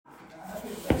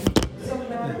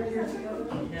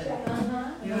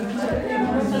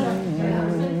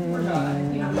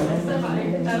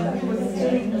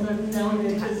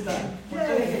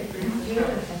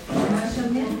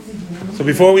So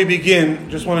before we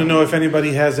begin, just want to know if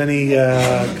anybody has any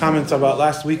comments about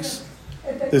last week's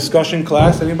discussion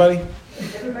class. Anybody?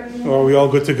 Or are we all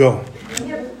good to go?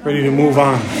 Ready to move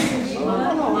on?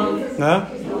 Huh?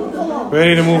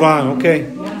 Ready to move on, okay.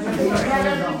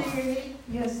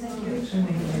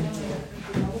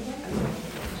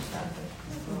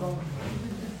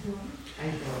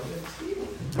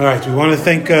 All right, we want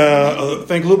to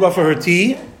thank Luba for her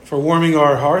tea, for warming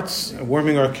our hearts, and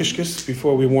warming our kishkis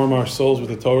before we warm our souls with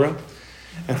the Torah.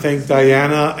 And thank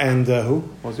Diana and who?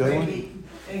 What was the other one?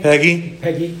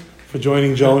 Peggy. For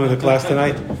joining Joan in the class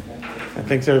tonight. And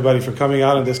thanks everybody for coming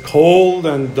out on this cold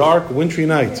and dark, wintry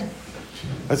night.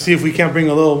 Let's see if we can't bring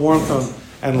a little warmth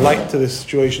and light to this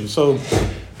situation. So,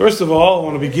 first of all, I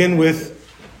want to begin with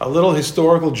a little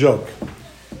historical joke.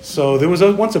 So there was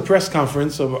once a press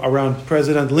conference around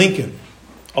President Lincoln,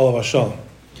 Olav Shalom.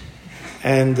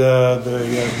 And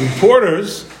the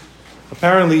reporters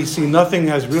apparently see nothing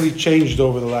has really changed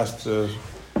over the last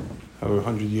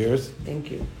 100 years. Thank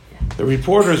you. The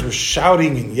reporters were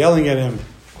shouting and yelling at him,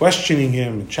 questioning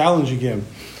him, and challenging him.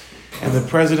 And the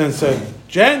president said,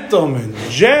 Gentlemen,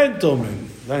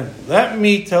 let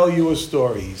me tell you a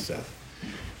story, he said.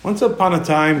 Once upon a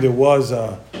time, there was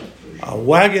a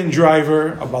wagon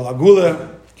driver, a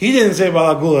balagula. He didn't say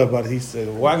balagula, but he said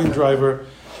a wagon driver.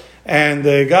 And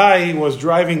the guy was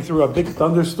driving through a big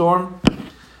thunderstorm,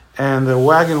 and the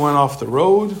wagon went off the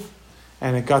road,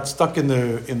 and it got stuck in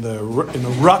the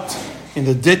rut, in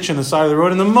the ditch on the side of the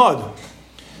road, in the mud.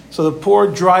 So the poor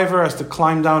driver has to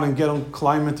climb down and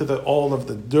climb into all of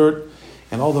the dirt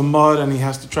and all the mud, and he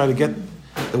has to try to get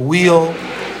the wheel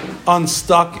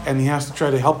unstuck, and he has to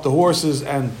try to help the horses,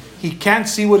 and he can't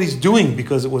see what he's doing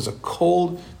because it was a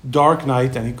cold, dark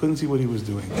night, and he couldn't see what he was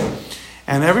doing.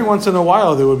 And every once in a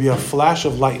while, there would be a flash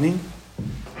of lightning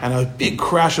and a big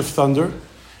crash of thunder.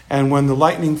 And when the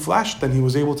lightning flashed, then he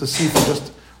was able to see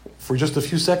for just a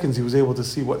few seconds, he was able to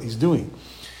see what he's doing.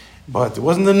 But it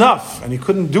wasn't enough, and he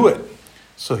couldn't do it.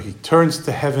 So he turns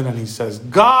to heaven and he says,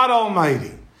 God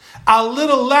Almighty, a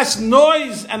little less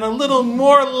noise and a little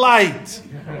more light.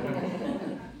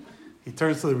 He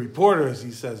turns to the reporters,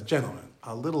 he says, Gentlemen,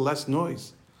 a little less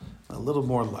noise, a little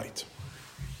more light.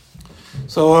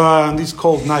 So on these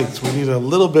cold nights, we need a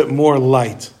little bit more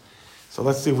light. So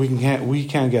let's see if we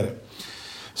can get it.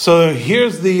 So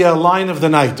here's the line of the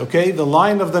night, okay? The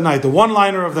line of the night, the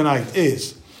one-liner of the night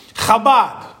is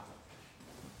Chabad,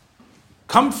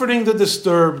 comforting the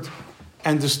disturbed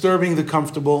and disturbing the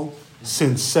comfortable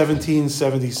since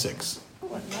 1776.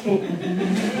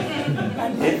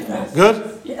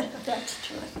 Good? Yeah, that's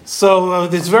true. So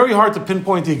it's very hard to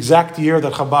pinpoint the exact year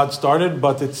that Chabad started,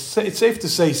 but it's safe to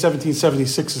say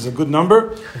 1776 is a good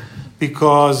number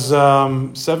because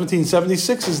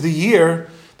 1776 is the year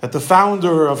that the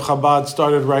founder of Chabad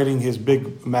started writing his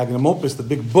big magnum opus, the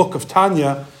big book of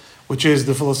Tanya, which is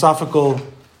the philosophical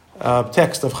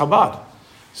text of Chabad.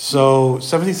 So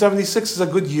 1776 is a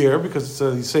good year because it's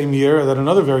the same year that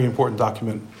another very important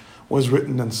document was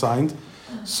written and signed.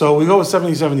 So we go with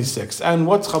 1776. And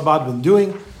what's Chabad been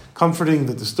doing? Comforting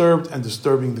the disturbed and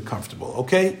disturbing the comfortable.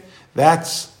 Okay?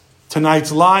 That's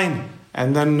tonight's line.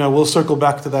 And then we'll circle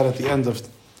back to that at the end of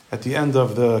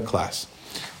the class.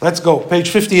 Let's go. Page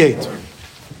 58.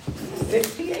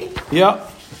 58? Yeah.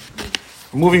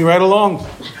 Moving right along.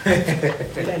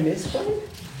 Did I miss one?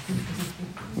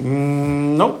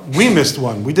 No, we missed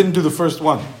one. We didn't do the first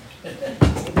one.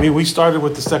 We started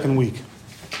with the second week.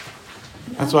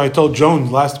 That's why I told Joan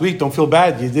last week, don't feel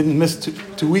bad. You didn't miss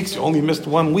two weeks. You only missed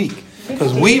 1 week.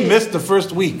 Because we missed the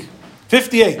first week.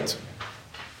 58.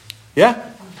 Yeah?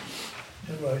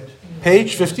 Right.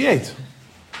 Page 58.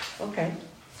 Okay.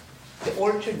 The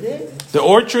Orchard Inn? The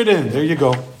Orchard Inn. There you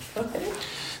go. Okay.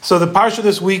 So the parsha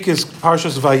this week is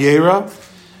Parshas Vayera.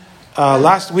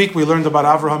 Last week we learned about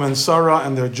Avraham and Sarah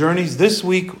and their journeys. This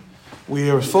week we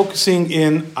are focusing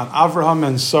in on Avraham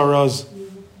and Sarah's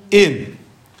inn.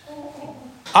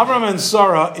 Avraham and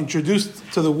Sarah introduced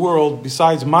to the world,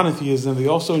 besides monotheism, they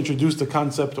also introduced the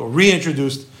concept, or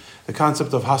reintroduced the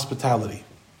concept of hospitality.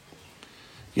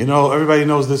 You know, everybody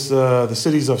knows this, the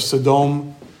cities of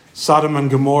Sodom and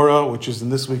Gomorrah, which is in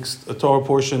this week's Torah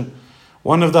portion.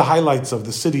 One of the highlights of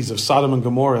the cities of Sodom and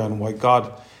Gomorrah and why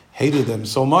God hated them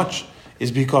so much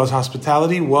is because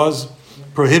hospitality was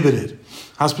prohibited.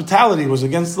 Hospitality was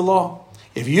against the law.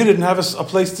 If you didn't have a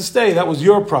place to stay, that was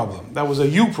your problem. That was a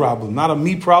you problem, not a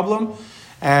me problem.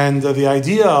 And the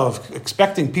idea of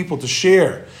expecting people to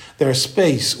share their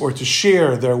space or to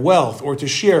share their wealth or to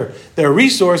share their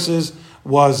resources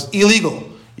was illegal.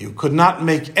 You could not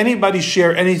make anybody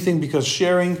share anything because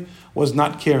sharing was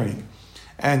not caring.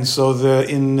 And so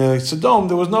in Sodom,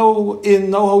 there was no inn,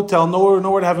 no hotel,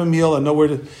 nowhere to have a meal, and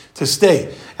nowhere to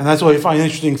stay. And that's why you find an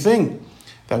interesting thing,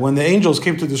 that when the angels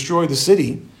came to destroy the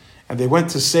city, and they went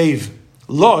to save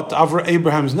Lot,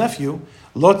 Abraham's nephew,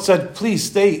 Lot said, please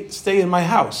stay in my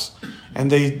house. And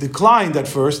they declined at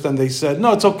first, and they said,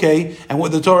 no, it's okay. And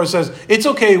what the Torah says, it's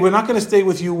okay, we're not going to stay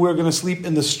with you, we're going to sleep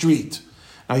in the street.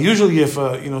 Now, usually if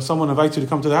someone invites you to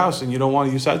come to the house and you don't want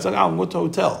to use that, it's like, I'll go to a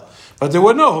hotel. But there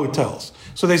were no hotels.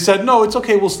 So they said, no, it's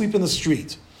okay, we'll sleep in the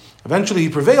street. Eventually he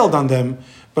prevailed on them,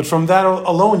 but from that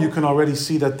alone you can already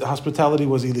see that the hospitality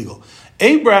was illegal.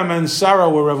 Abraham and Sarah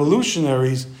were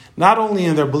revolutionaries, not only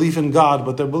in their belief in God,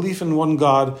 but their belief in one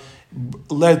God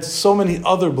led so many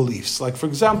other beliefs. Like, for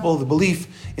example, the belief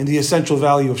in the essential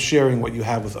value of sharing what you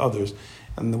have with others,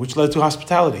 and which led to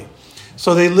hospitality.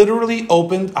 So they literally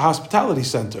opened a hospitality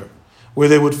center where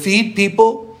they would feed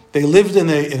people. They lived in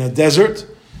a desert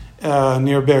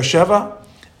near Beersheba,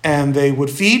 and they would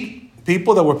feed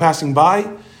people that were passing by,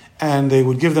 and they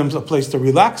would give them a place to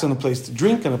relax and a place to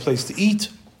drink and a place to eat.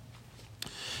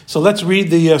 So let's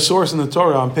read the source in the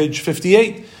Torah on page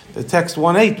 58, the text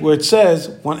 1:8, where it says,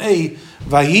 1a,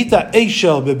 Vayita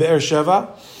Eshel beBeersheva.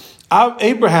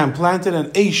 Abraham planted an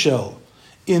Eshel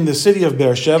in the city of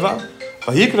Beersheva.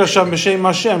 Vayikra sham b'shem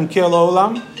Hashem kel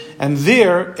olam. And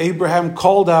there Abraham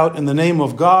called out in the name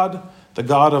of God, the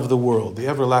God of the world, the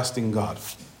everlasting God.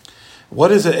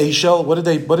 What is an Eshel? What did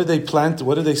they plant?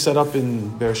 What did they set up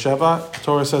in Beersheba? The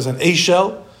Torah says an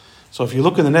Eshel. So if you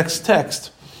look in the next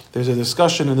text, there's a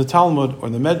discussion in the Talmud or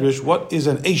in the Medrash, what is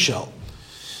an Eshel?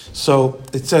 So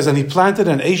it says, and he planted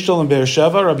an Eshel in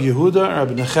Beersheba. Rabbi Yehuda and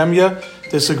Rabbi Nechemiah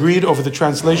disagreed over the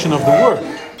translation of the word.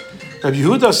 Rabbi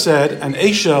Yehuda said an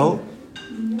Eshel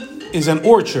is an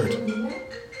orchard.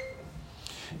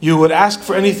 You would ask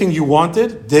for anything you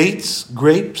wanted, dates,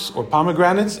 grapes, or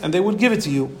pomegranates, and they would give it to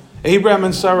you. Abraham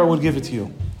and Sarah would give it to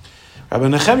you. Rabbi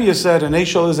Nechemiah said an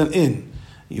Eshel is an inn.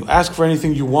 You ask for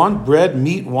anything you want, bread,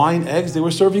 meat, wine, eggs. They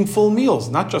were serving full meals,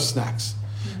 not just snacks.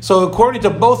 So according to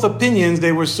both opinions,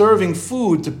 they were serving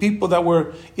food to people that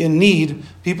were in need,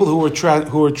 people who were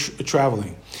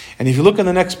traveling. And if you look on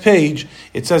the next page,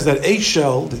 it says that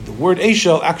Eshel, the word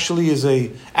Eshel actually is a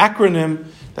acronym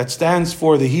that stands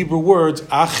for the Hebrew words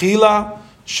Achila,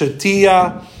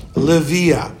 Shatia,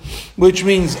 Levia, which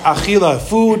means Achila,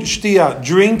 food, Shtia,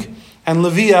 drink, and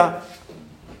Levia,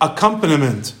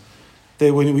 accompaniment.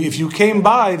 If you came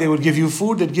by, they would give you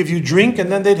food, they'd give you drink,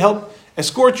 and then they'd help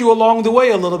escort you along the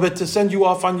way a little bit to send you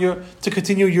off to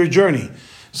continue your journey.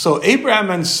 So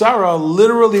Abraham and Sarah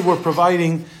literally were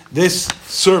providing this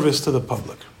service to the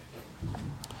public.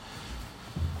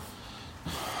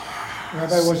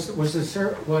 Rabbi,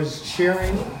 was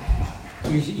sharing?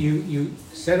 You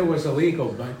said it was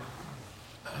illegal, but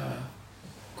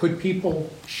could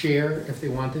people share if they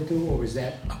wanted to, or was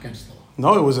that against the law?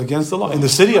 No, it was against the law. In the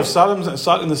cities of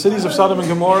Sodom and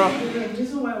Gomorrah. The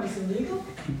reason why it was illegal?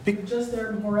 Just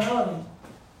their morality.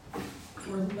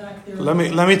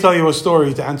 Let me tell you a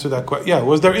story to answer that question. Yeah,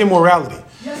 was their immorality?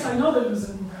 Yes, I know that it was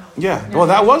immorality. Yeah, well,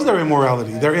 that was their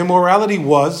immorality. Their immorality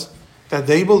was that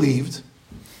they believed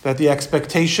that the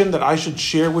expectation that I should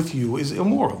share with you is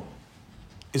immoral,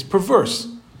 is perverse.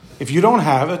 If you don't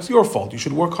have, it's your fault. You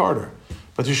should work harder.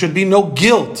 But there should be no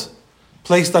guilt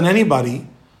placed on anybody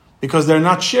because they're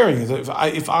not sharing.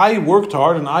 If I worked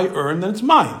hard and I earned, then it's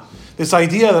mine. This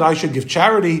idea that I should give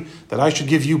charity, that I should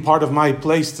give you part of my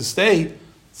place to stay,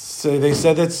 so they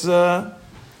said it's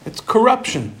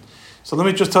corruption. So let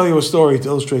me just tell you a story to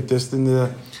illustrate this.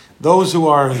 Those who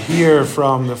are here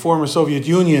from the former Soviet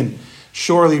Union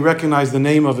surely recognize the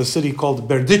name of a city called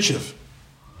Berdichev.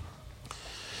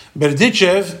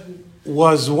 Berdichev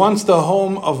was once the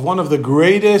home of one of the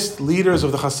greatest leaders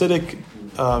of the Hasidic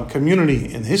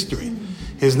community in history.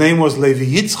 His name was Levi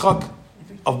Yitzchak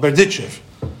of Berdichev.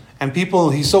 And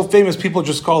he's so famous, people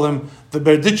just call him the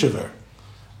Berdichever,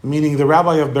 meaning the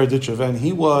rabbi of Berdichev. And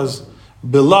he was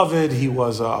beloved. He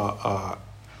was a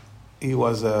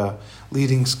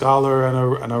leading scholar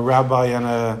and a rabbi,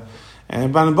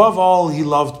 and above all, he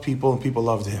loved people and people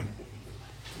loved him.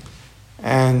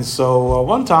 And so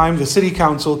one time, the city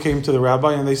council came to the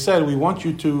rabbi and they said, we want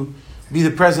you to be the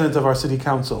president of our city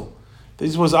council.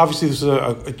 This was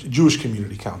a Jewish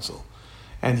community council.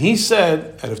 And he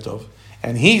said, Erev Tov,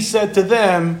 and he said to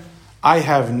them, I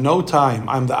have no time.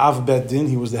 I'm the Av Bet Din.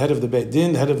 He was the head of the Bet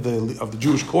Din, the head of the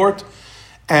Jewish court.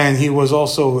 And he was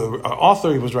also an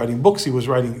author. He was writing books. He was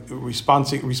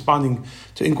responding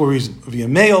to inquiries via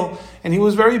mail. And he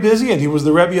was very busy. And he was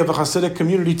the Rebbe of the Hasidic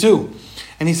community too.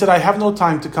 And he said, I have no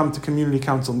time to come to community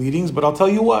council meetings, but I'll tell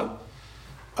you what.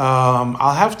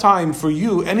 I'll have time for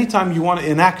you anytime you want to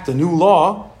enact a new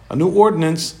law, a new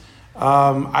ordinance.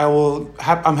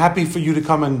 I'm happy for you to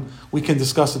come and we can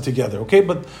discuss it together. Okay,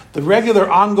 but the regular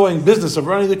ongoing business of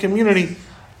running the community,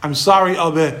 I'm sorry, I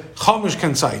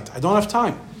don't have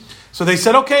time. So they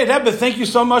said, okay, Rebbe, thank you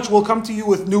so much. We'll come to you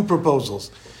with new proposals.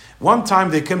 One time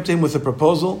they came to him with a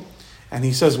proposal, and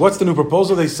he says, what's the new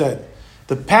proposal? They said,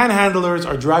 the panhandlers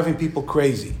are driving people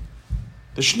crazy.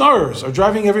 The schnorrers are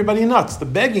driving everybody nuts. The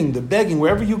begging,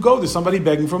 wherever you go, there's somebody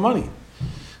begging for money.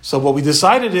 So what we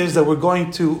decided is that we're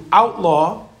going to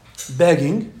outlaw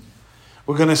begging.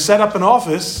 We're going to set up an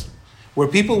office where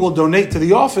people will donate to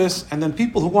the office, and then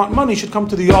people who want money should come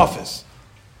to the office.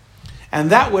 And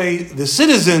that way, the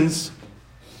citizens,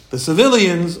 the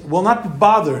civilians, will not be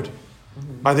bothered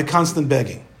by the constant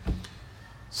begging.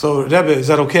 So, Rebbe, is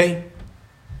that okay?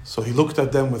 So he looked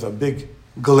at them with a big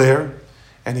glare,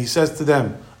 and he says to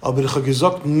them, but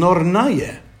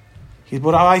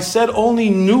I said only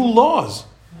new laws.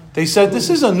 They said, this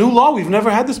is a new law, we've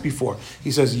never had this before.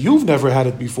 He says, you've never had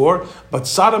it before, but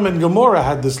Sodom and Gomorrah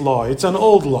had this law. It's an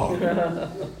old law.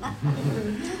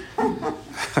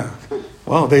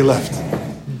 Well, they left.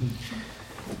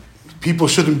 People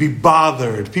shouldn't be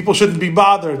bothered.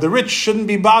 The rich shouldn't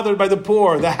be bothered by the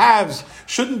poor. The haves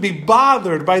shouldn't be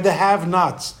bothered by the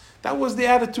have-nots. That was the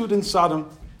attitude in Sodom,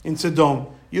 in Sodom.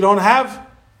 You don't have?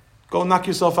 Go knock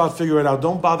yourself out, figure it out.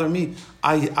 Don't bother me.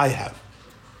 I have.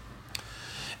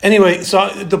 Anyway, so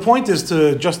the point is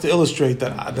to illustrate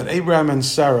that Abraham and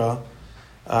Sarah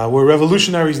were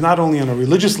revolutionaries not only on a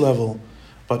religious level,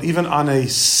 but even on a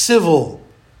civil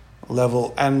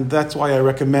level. And that's why I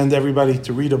recommend everybody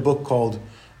to read a book called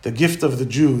The Gift of the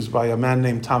Jews by a man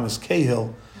named Thomas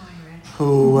Cahill,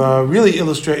 who really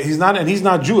illustrates, he's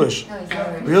not Jewish,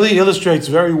 really illustrates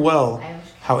very well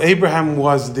how Abraham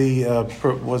was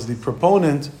the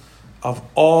proponent of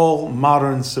all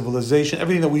modern civilization,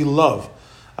 everything that we love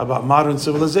about modern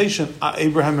civilization.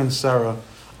 Abraham and Sarah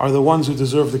are the ones who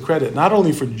deserve the credit, not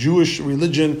only for Jewish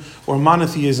religion or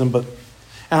monotheism,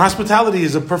 and hospitality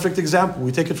is a perfect example.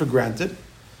 We take it for granted,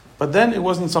 but then it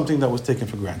wasn't something that was taken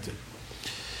for granted.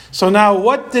 So now,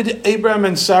 what did Abraham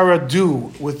and Sarah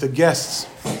do with the guests?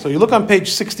 So you look on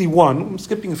page 61. I'm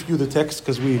skipping a few of the texts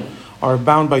because we are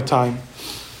bound by time.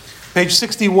 Page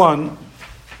 61,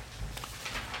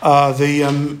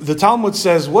 the Talmud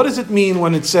says, what does it mean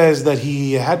when it says that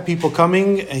he had people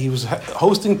coming and he was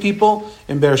hosting people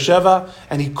in Beersheba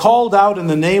and he called out in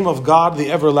the name of God,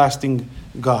 the everlasting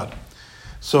God?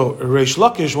 So Reish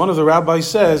Lakish, one of the rabbis,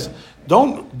 says,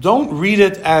 don't read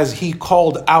it as he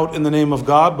called out in the name of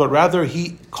God, but rather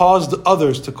he caused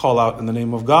others to call out in the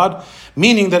name of God,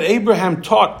 meaning that Abraham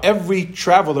taught every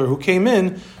traveler who came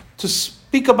in to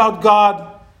speak about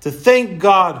God, to thank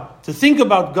God, to think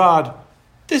about God.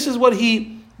 This is what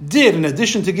he did. In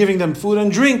addition to giving them food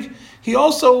and drink, he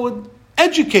also would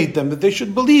educate them that they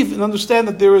should believe and understand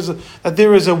that there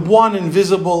is a one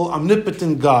invisible,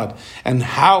 omnipotent God. And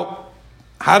how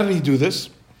did he do this?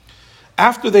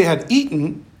 After they had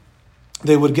eaten,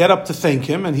 they would get up to thank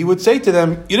him, and he would say to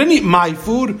them, you didn't eat my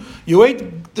food, you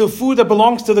ate the food that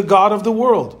belongs to the God of the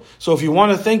world. So if you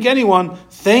want to thank anyone,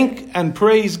 thank and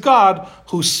praise God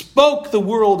who spoke the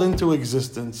world into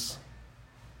existence.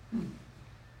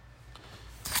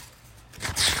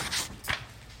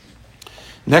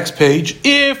 Next page,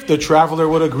 if the traveler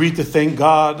would agree to thank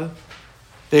God,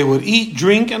 they would eat,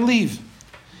 drink, and leave.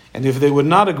 And if they would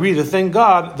not agree to thank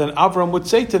God, then Avraham would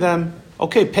say to them,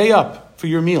 okay, pay up for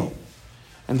your meal.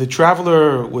 And the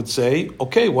traveler would say,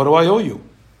 okay, what do I owe you?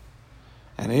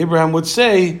 And Abraham would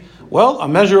say, well, a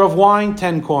measure of wine,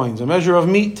 10 coins. A measure of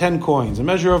meat, 10 coins. A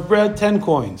measure of bread, 10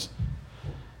 coins.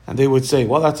 And they would say,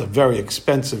 well, that's a very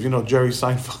expensive. Jerry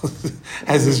Seinfeld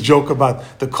has this joke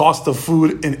about the cost of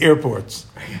food in airports.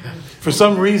 For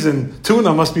some reason,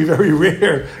 tuna must be very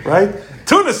rare, right?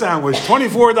 Tuna sandwich,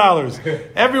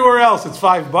 $24. Everywhere else, it's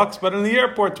 $5, but in the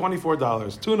airport,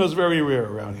 $24. Tuna's very rare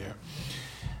around here.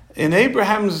 In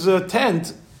Abraham's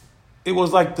tent, it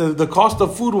was like the cost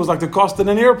of food was like the cost in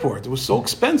an airport. It was so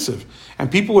expensive. And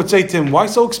people would say to him, why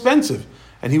so expensive?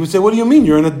 And he would say, what do you mean?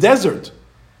 You're in a desert.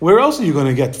 Where else are you going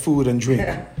to get food and drink?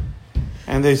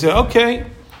 And they say, okay.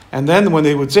 And then when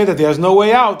they would say that there's no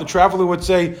way out, the traveler would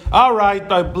say, all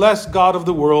right, I bless God of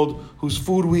the world whose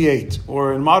food we ate.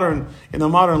 Or in a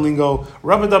modern lingo,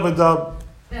 rub-a-dub-a-dub,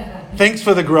 thanks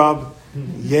for the grub,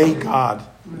 yay God,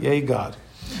 yay God.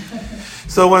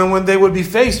 So when they would be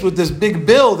faced with this big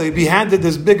bill, they'd be handed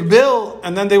this big bill,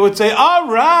 and then they would say, all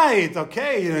right,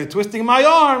 okay, twisting my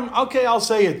arm, okay, I'll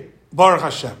say it, Baruch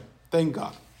Hashem, thank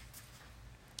God.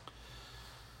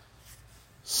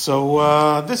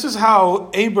 So this is how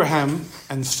Abraham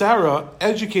and Sarah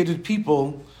educated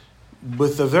people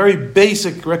with a very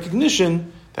basic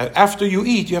recognition that after you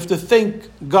eat, you have to thank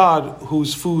God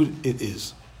whose food it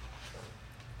is.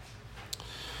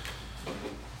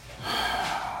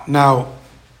 Now,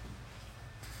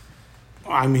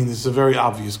 I mean, it's a very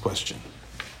obvious question.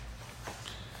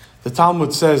 The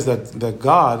Talmud says that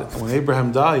God, when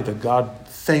Abraham died, that God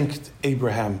thanked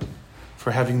Abraham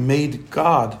for having made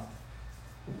God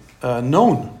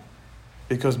known.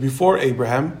 Because before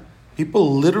Abraham,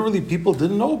 people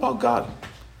didn't know about God.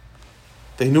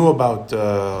 They knew about,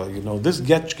 this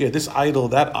getchke, this idol,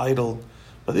 that idol,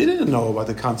 but they didn't know about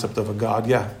the concept of a God.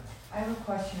 Yeah. I have a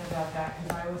question about that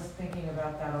because I was thinking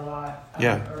about that a lot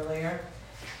earlier.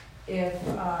 If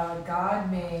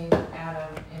God made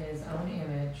Adam in his own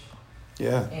image,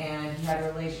 and he had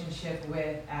a relationship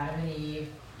with Adam and Eve,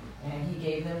 and he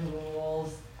gave them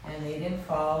rules, and they didn't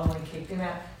follow and kicked him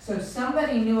out. So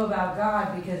somebody knew about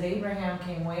God because Abraham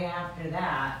came way after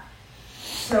that.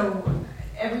 So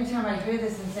every time I hear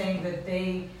this and saying that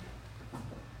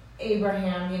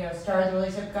Abraham, started the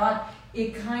relationship with God,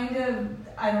 it kind of,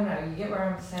 I don't know, you get what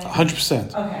I'm saying?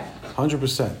 100%. Okay.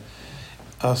 100%.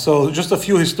 So just a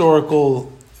few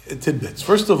historical tidbits.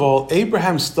 First of all,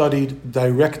 Abraham studied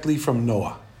directly from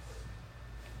Noah.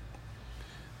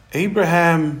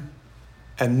 Abraham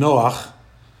and Noah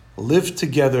lived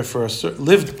together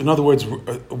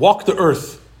walked the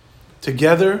earth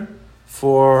together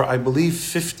for, I believe,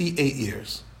 58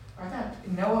 years. I thought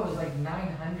Noah was like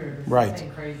 900 or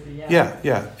something crazy.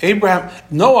 Yeah.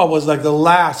 Noah was like the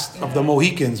last of the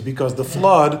Mohicans because the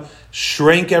flood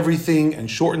shrank everything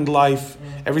and shortened life.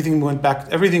 Everything went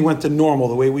to normal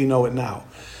the way we know it now.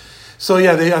 So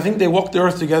I think they walked the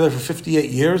earth together for 58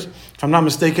 years, if I'm not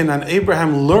mistaken, and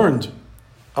Abraham learned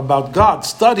about God,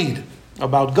 studied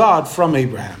about God from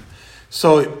Abraham.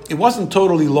 So it wasn't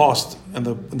totally lost in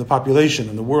the population,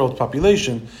 in the world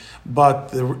population, but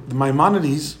the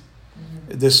Maimonides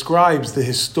describes the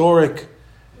historic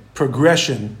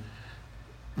progression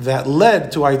that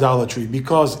led to idolatry,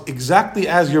 because exactly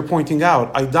as you're pointing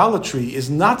out, idolatry is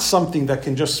not something that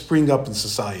can just spring up in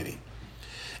society.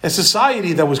 A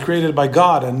society that was created by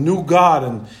God and knew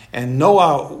God and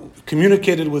Noah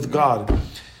communicated with God.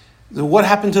 What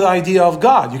happened to the idea of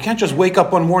God? You can't just wake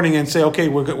up one morning and say, okay,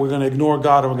 we're going to ignore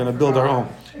God and we're going to build our own.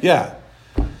 Yeah.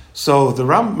 So the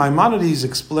Maimonides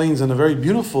explains in a very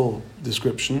beautiful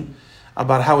description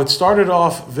about how it started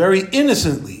off very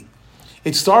innocently.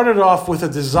 It started off with a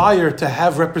desire to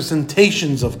have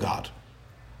representations of God,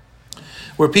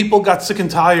 where people got sick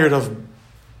and tired of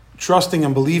trusting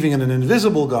and believing in an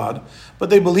invisible God, but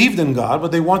they believed in God,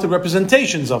 but they wanted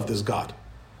representations of this God.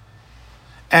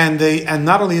 And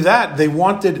not only that, they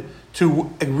wanted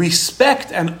to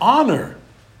respect and honor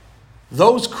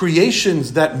those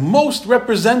creations that most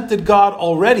represented God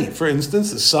already. For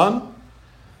instance, the sun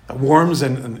that warms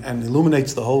and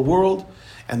illuminates the whole world,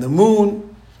 and the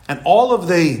moon, and all of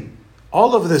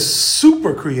the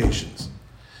super creations.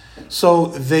 So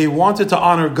they wanted to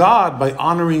honor God by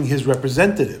honoring his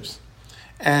representatives.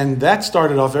 And that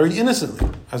started off very innocently.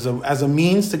 As a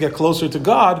means to get closer to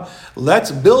God, let's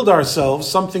build ourselves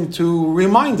something to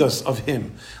remind us of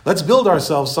him. Let's build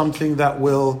ourselves something that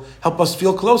will help us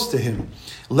feel close to him.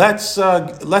 Let's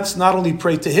not only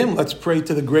pray to him, let's pray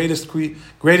to the greatest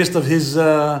of his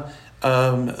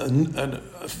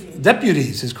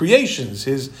deputies, his creations,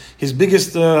 his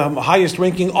biggest, highest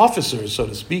ranking officers, so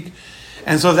to speak.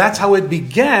 And so that's how it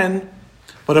began.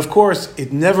 But of course,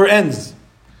 it never ends.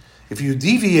 If you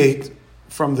deviate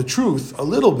from the truth a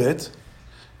little bit,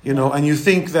 and you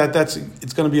think that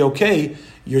it's going to be okay,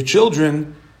 your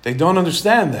children, they don't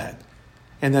understand that.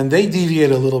 And then they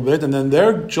deviate a little bit, and then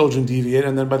their children deviate,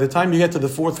 and then by the time you get to the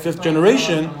fourth, fifth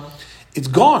generation, it's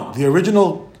gone. The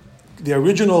original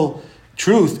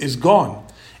truth is gone.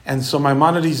 And so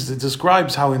Maimonides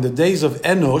describes how in the days of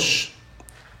Enosh,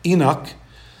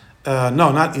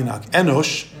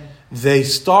 they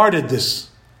started this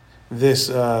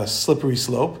slippery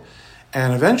slope,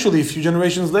 and eventually, a few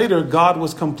generations later, God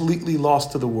was completely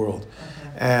lost to the world.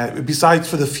 Besides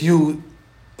for the few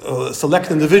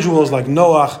select individuals like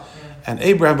Noah and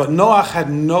Abraham, but Noah had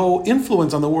no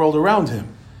influence on the world around him.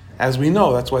 As we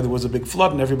know, that's why there was a big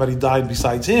flood and everybody died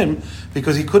besides him,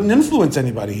 because he couldn't influence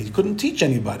anybody. He couldn't teach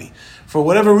anybody for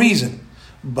whatever reason.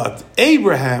 But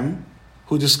Abraham,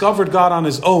 who discovered God on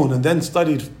his own and then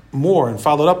studied more and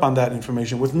followed up on that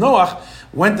information with Noah,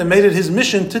 went and made it his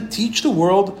mission to teach the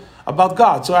world about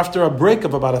God. So after a break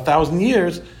of about 1,000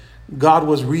 years, God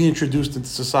was reintroduced into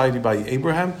society by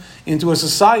Abraham, into a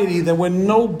society that where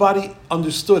nobody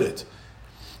understood it.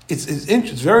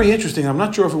 it's very interesting. I'm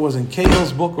not sure if it was in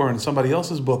Cahill's book or in somebody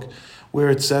else's book, where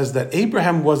it says that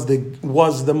Abraham was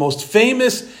the most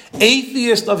famous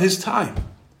atheist of his time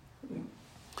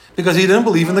because he didn't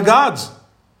believe in the gods.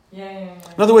 In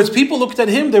other words, people looked at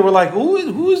him, they were like, who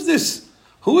is this?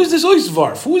 Who is this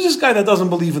Oisvarf? Who is this guy that doesn't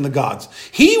believe in the gods?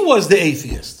 He was the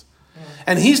atheist.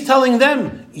 And he's telling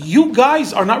them, you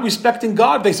guys are not respecting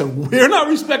God. They said, we're not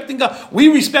respecting God. We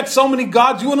respect so many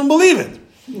gods, you wouldn't believe it.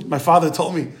 My father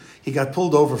told me he got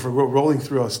pulled over for rolling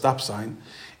through a stop sign.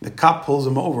 The cop pulls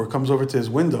him over, comes over to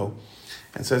his window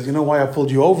and says, you know why I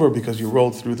pulled you over? Because you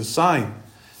rolled through the sign.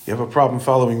 You have a problem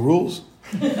following rules?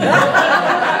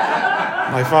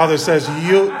 My father says,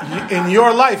 you in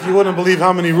your life, you wouldn't believe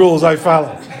how many rules I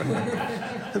follow.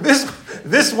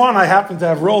 This one I happen to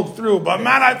have rolled through, but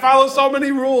man, I follow so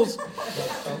many rules.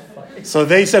 So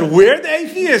they said, we're the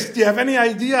atheists. Do you have any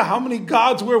idea how many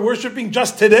gods we're worshiping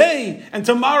just today? And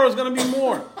tomorrow is going to be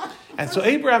more. And so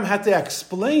Abraham had to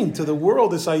explain to the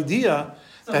world this idea.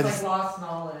 So it's like lost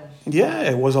knowledge. Yeah,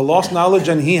 it was a lost knowledge,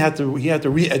 and he had to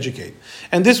re-educate.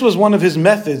 And this was one of his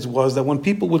methods, was that when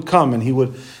people would come and he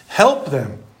would help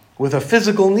them with a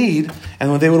physical need,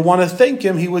 and when they would want to thank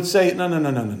him, he would say,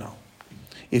 no.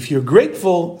 If you're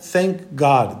grateful, thank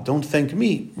God. Don't thank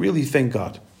me. Really thank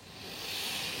God.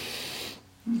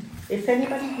 If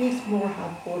anybody needs more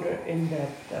hot water in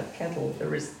that kettle,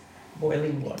 there is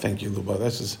boiling water. Thank you, Luba.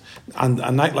 This is, on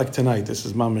a night like tonight, this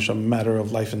is mamish a matter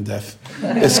of life and death.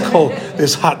 It's cold.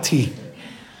 There's hot tea.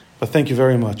 But thank you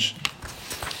very much.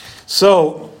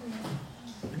 So,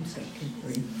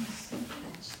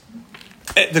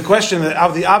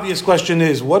 the obvious question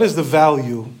is, what is the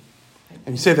value?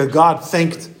 And you say that God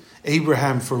thanked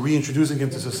Abraham for reintroducing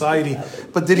him to society.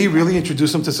 But did he really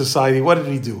introduce him to society? What did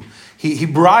he do? He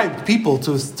bribed people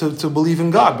to believe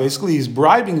in God. Basically, he's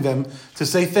bribing them to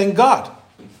say, thank God.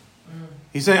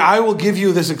 He's saying, I will give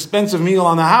you this expensive meal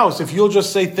on the house if you'll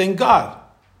just say, thank God.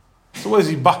 So what is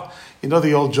he? You know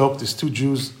the old joke, there's two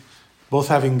Jews, both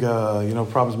having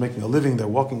problems making a living. They're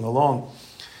walking along.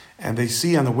 And they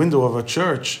see on the window of a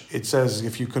church, it says,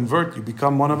 if you convert, you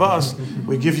become one of us,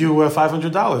 we give you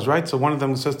 $500, right? So one of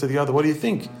them says to the other, what do you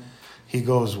think? He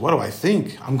goes, what do I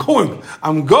think? I'm going,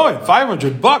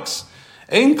 $500.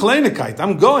 Ain't Kleinigkeit,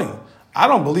 I'm going. I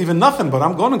don't believe in nothing, but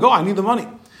I'm going to go. I need the money.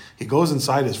 He goes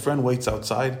inside, his friend waits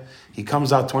outside. He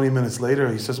comes out 20 minutes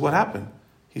later, he says, what happened?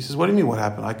 He says, what do you mean what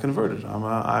happened? I converted.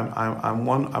 I'm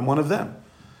one of them.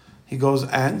 He goes,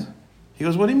 and? He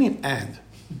goes, what do you mean, and?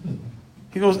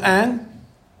 He goes, and?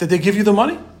 Did they give you the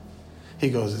money? He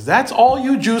goes, that's all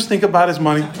you Jews think about is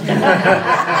money. I would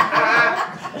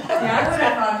have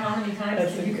thought how many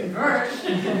times did you convert?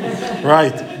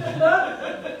 Right.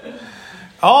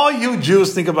 All you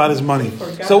Jews think about is money.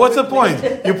 So what's the point?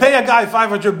 You pay a guy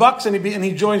 $500 and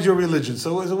he joins your religion.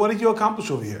 So what did you accomplish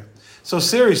over here? So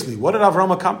seriously, what did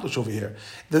Avraham accomplish over here?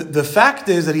 The fact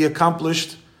is that he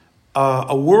accomplished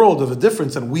a world of a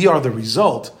difference, and we are the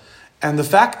result. And the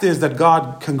fact is that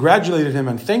God congratulated him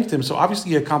and thanked him, so obviously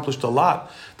he accomplished a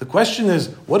lot. The question is,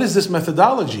 what is this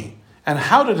methodology? And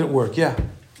how did it work? Yeah?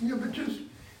 Yeah, but just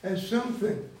as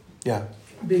something. Yeah.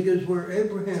 Because where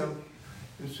Abraham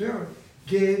and Sarah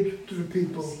gave to the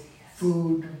people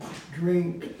food,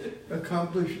 drink,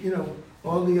 accomplish,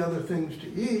 all the other things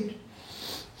to eat,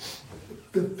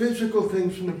 the physical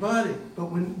things from the body.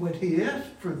 But what he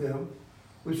asked for them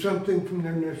was something from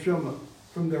their neshama,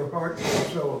 from their heart and their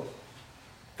soul.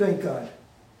 Thank God.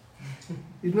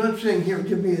 He's not saying, here,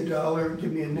 give me $1,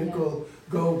 give me a nickel,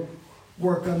 go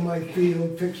work on my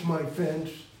field, fix my fence.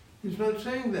 He's not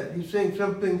saying that. He's saying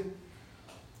something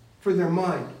for their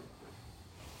mind,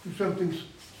 for something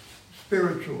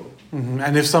spiritual. Mm-hmm.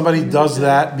 And if somebody does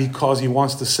that because he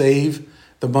wants to save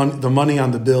the money on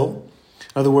the bill,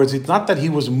 in other words, it's not that he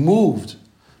was moved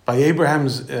by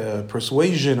Abraham's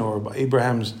persuasion or by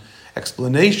Abraham's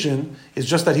explanation, is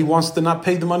just that he wants to not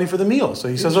pay the money for the meal. So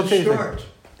he says, okay.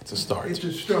 It's a start. It's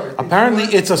a start. Apparently,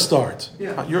 it's a start.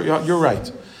 Yeah. You're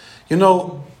right.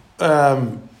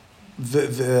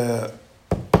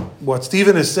 What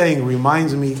Stephen is saying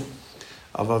reminds me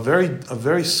of a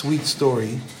very sweet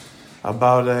story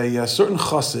about a certain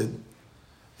chassid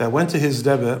that went to his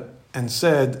Rebbe and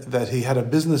said that he had a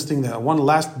business thing, that one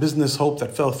last business hope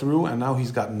that fell through, and now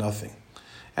he's got nothing,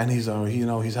 and he's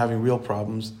having real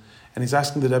problems. And he's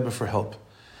asking the Rebbe for help.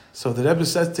 So the Rebbe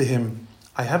says to him,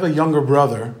 I have a younger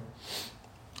brother,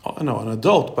 an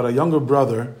adult, but a younger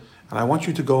brother, and I want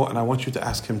you to go and I want you to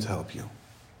ask him to help you.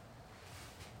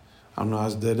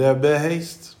 As the Rebbe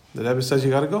haste, the Rebbe says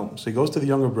you got to go. So he goes to the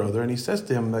younger brother and he says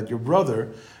to him that your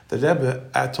brother, the Rebbe,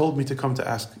 told me to come to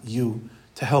ask you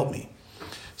to help me.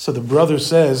 So the brother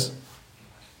says,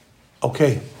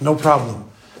 Okay, no problem.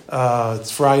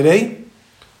 It's Friday,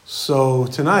 so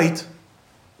tonight,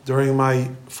 during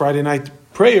my Friday night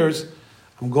prayers,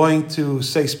 I'm going to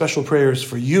say special prayers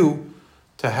for you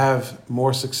to have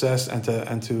more success and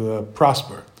to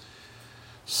prosper.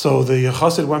 So the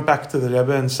Chassid went back to the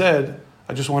Rebbe and said,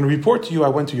 I just want to report to you, I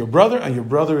went to your brother, and your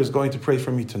brother is going to pray for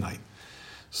me tonight.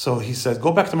 So he said,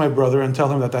 go back to my brother and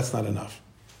tell him that that's not enough.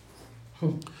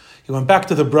 He went back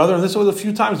to the brother, and this was a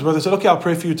few times. The brother said, okay, I'll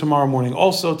pray for you tomorrow morning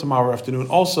also, tomorrow afternoon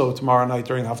also, tomorrow night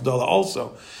during Havdalah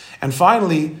also. And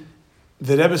finally,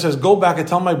 the Rebbe says, go back and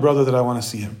tell my brother that I want to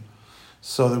see him.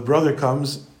 So the brother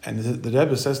comes, and the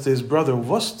Rebbe says to his brother,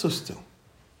 "Was tust du?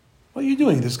 What are you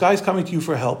doing? This guy's coming to you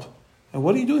for help. And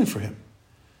what are you doing for him?"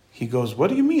 He goes, "What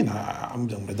do you mean? I'm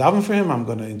going to daven for him. I'm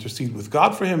going to intercede with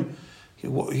God for him."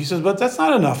 He says, "But that's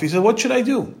not enough." He said, "What should I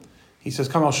do?" He says,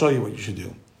 "Come, I'll show you what you should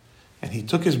do." And he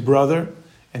took his brother,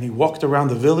 and he walked around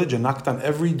the village and knocked on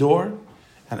every door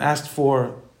and asked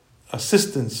for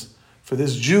assistance for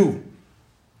this Jew,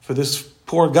 for this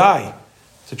poor guy,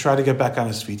 to try to get back on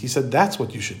his feet. He said, that's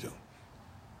what you should do.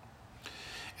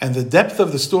 And the depth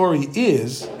of the story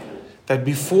is that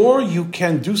before you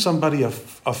can do somebody a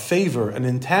favor, an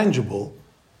intangible,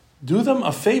 do them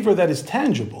a favor that is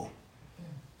tangible.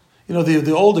 You know,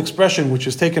 the old expression, which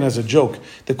is taken as a joke,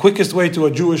 the quickest way to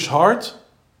a Jewish heart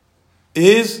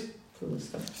is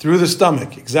through the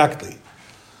stomach. Exactly.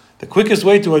 The quickest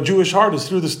way to a Jewish heart is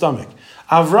through the stomach.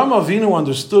 Avraham Avinu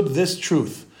understood this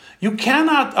truth. You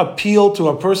cannot appeal to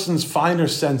a person's finer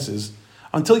senses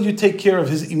until you take care of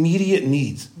his immediate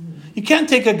needs. You can't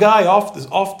take a guy off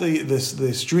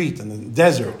the street in the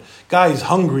desert. Guy is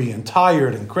hungry and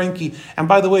tired and cranky. And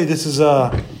by the way, this is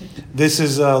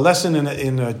a lesson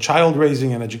in child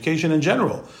raising and education in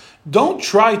general. Don't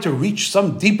try to reach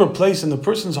some deeper place in the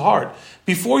person's heart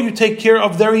before you take care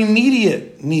of their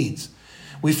immediate needs.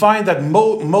 We find that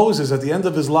Moses, at the end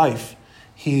of his life,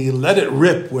 he let it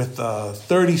rip with a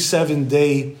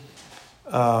 37-day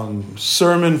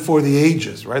sermon for the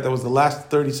ages, right? That was the last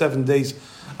 37 days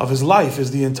of his life, is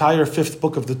the entire 5th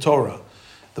book of the Torah,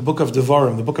 the book of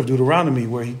Devarim, the book of Deuteronomy,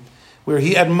 where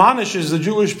he admonishes the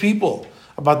Jewish people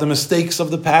about the mistakes of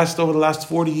the past over the last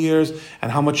 40 years,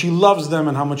 and how much he loves them,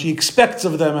 and how much he expects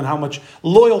of them, and how much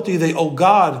loyalty they owe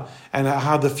God, and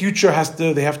how the future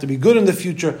they have to be good in the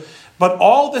future. But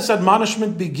all this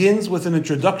admonishment begins with an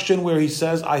introduction where he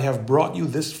says, I have brought you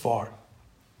this far.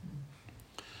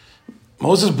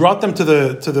 Moses brought them to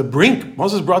the brink.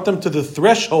 Moses brought them to the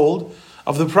threshold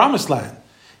of the promised land.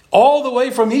 All the way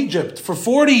from Egypt. For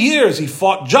 40 years, he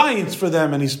fought giants for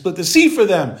them, and he split the sea for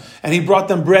them, and he brought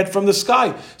them bread from the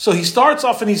sky. So he starts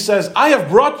off and he says, I have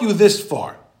brought you this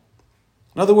far.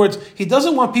 In other words, he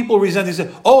doesn't want people resenting. He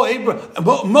said,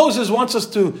 Moses wants us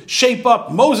to shape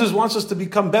up. Moses wants us to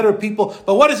become better people.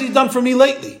 But what has he done for me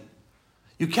lately?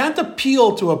 You can't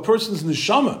appeal to a person's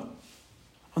neshama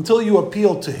until you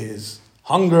appeal to his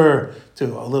hunger, to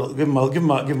a little, give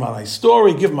him a nice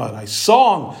story, give him a nice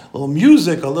song, a little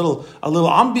music, a little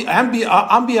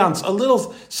ambiance, a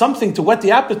little something to whet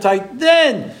the appetite.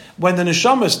 Then, when the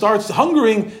neshama starts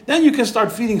hungering, then you can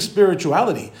start feeding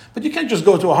spirituality. But you can't just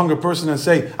go to a hungry person and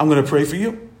say, I'm going to pray for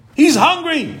you. He's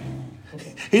hungry.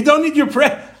 He don't need your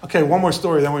prayer. Okay, one more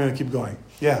story, then we're going to keep going.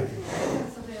 Yeah.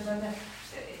 Something about that.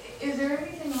 Is there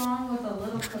anything wrong with a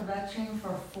little kvetching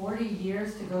for 40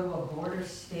 years to go to a border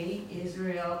state,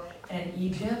 Israel and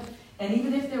Egypt? And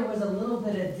even if there was a little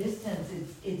bit of distance,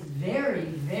 it's very,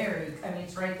 very,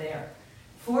 it's right there.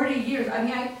 40 years.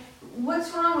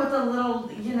 What's wrong with a little,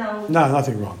 No,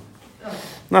 nothing wrong. Okay.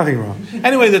 Nothing wrong.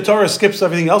 Anyway, the Torah skips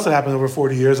everything else that happened over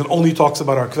 40 years and only talks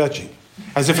about our kvetching,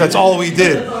 as if that's all we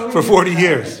did for 40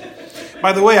 years.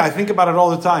 By the way, I think about it all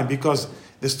the time, because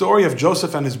the story of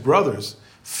Joseph and his brothers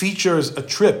features a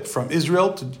trip from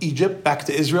Israel to Egypt, back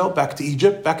to Israel, back to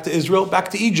Egypt, back to Israel, back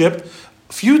to Egypt,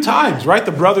 a few times, right?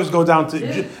 The brothers go down to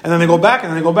Egypt, and then they go back, and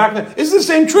then they go back. It's the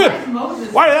same trip.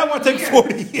 Why did that one take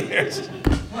 40 years?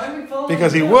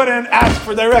 Because he wouldn't ask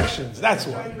for directions. That's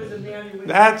why.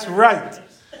 That's right.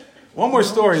 One more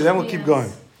story, then we'll keep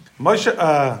going. Moshe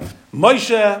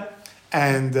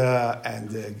and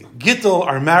Gittel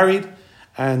are married,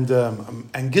 and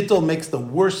Gittel makes the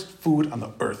worst food on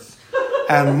the earth.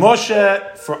 And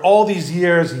Moshe, for all these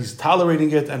years, he's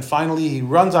tolerating it, and finally he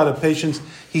runs out of patience.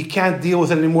 He can't deal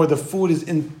with it anymore. The food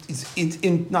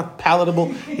is not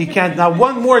palatable. He can't. Now,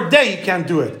 one more day, he can't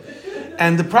do it.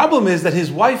 And the problem is that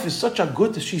his wife is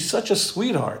she's such a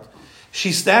sweetheart.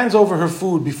 She stands over her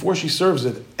food before she serves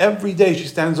it. Every day she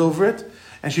stands over it,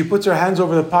 and she puts her hands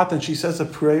over the pot, and she says a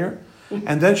prayer,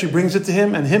 and then she brings it to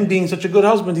him, and him being such a good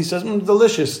husband, he says,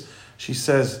 delicious. She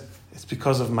says, it's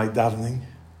because of my davening.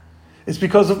 It's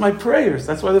because of my prayers.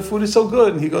 That's why the food is so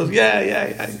good. And he goes,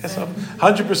 yeah,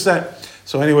 100%.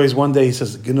 So anyways, one day he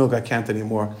says, Genug, I can't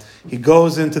anymore. He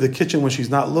goes into the kitchen when she's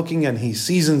not looking and he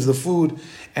seasons the food.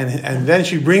 And then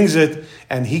she brings it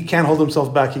and he can't hold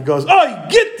himself back. He goes, oh,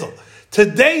 Gittel,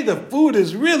 today the food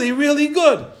is really, really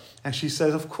good. And she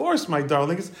says, of course, my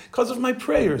darling, it's because of my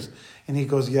prayers. And he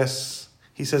goes, yes.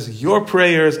 He says, your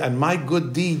prayers and my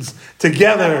good deeds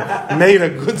together made a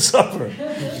good supper.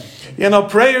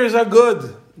 Prayers are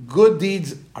good. Good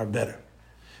deeds are better.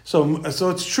 So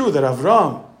it's true that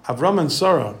Avraham and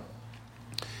Sarah,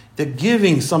 they're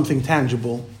giving something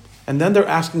tangible, and then they're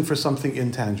asking for something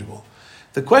intangible.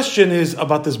 The question is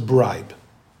about this bribe.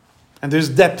 And there's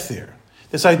depth here.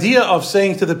 This idea of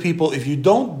saying to the people, if you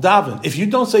don't daven, if you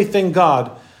don't say thank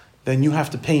God, then you have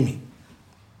to pay me.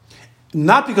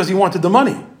 Not because he wanted the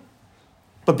money,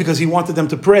 but because he wanted them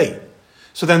to pray.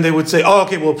 So then they would say, oh,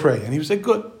 okay, we'll pray. And he would say,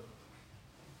 good.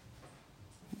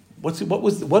 What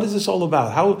is this all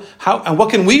about? How and what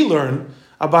can we learn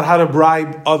about how to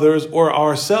bribe others or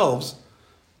ourselves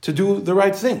to do the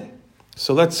right thing?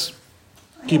 So let's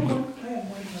keep going. I have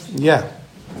one question. Yeah.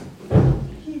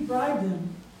 He bribed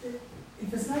them.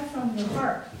 If it's not from the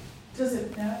heart, does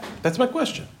it not? That's my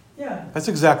question. Yeah. That's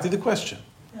exactly the question.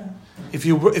 Yeah. If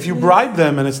you bribe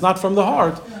them and it's not from the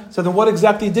heart, so then what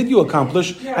exactly did you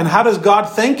accomplish? Yeah. And how does God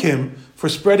thank him for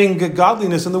spreading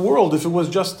godliness in the world if it was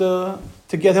just to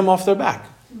get him off their back?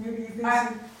 Maybe if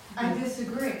I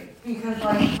disagree, because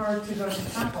like for to go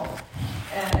to temple,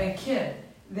 a kid,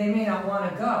 they may not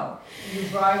want to go. You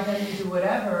bribe them, you do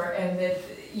whatever, and that,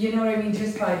 you know what I mean,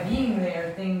 just by being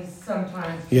there, things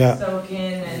sometimes soak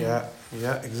in. And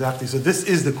Yeah, exactly. So this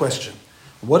is the question.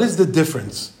 What is the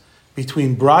difference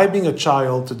between bribing a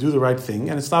child to do the right thing,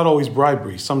 and it's not always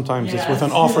bribery. Sometimes it's with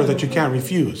an offer that you can't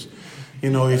refuse.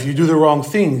 If you do the wrong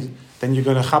thing, then you're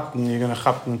going to chappen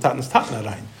tatna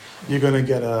rein. You're going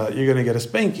to get a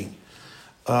spanking,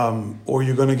 or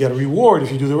you're going to get a reward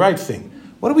if you do the right thing.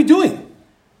 What are we doing?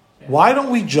 Why don't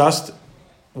we just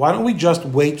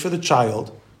wait for the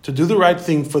child to do the right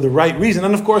thing for the right reason?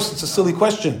 And of course, it's a silly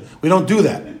question. We don't do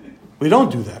that.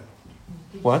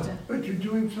 What? But you're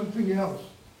doing something else.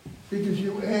 Because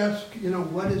you ask,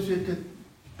 what is it that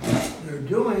they're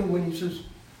doing when he says,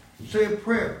 say a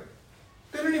prayer.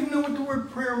 They don't even know what the word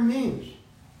prayer means.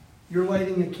 You're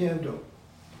lighting a candle.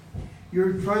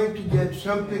 You're trying to get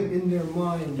something in their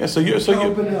mind. Yeah,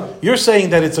 you're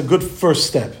saying that it's a good first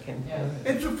step.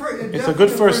 It's a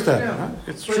good first step. Huh?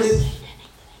 It's but true. It's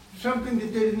something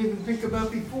that they didn't even think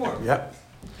about before. Yeah.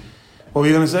 What were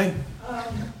you going to say?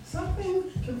 something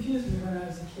confused me when I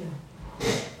was a kid.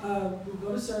 We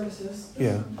go to services.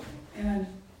 Yeah. And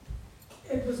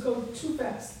it was go too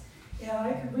fast. And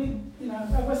I could read,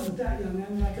 I wasn't that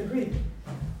young, I could read.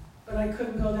 But I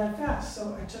couldn't go that fast.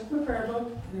 So I took my prayer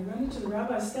book and I went into the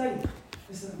rabbi's study.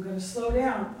 I said, I'm going to slow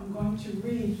down. I'm going to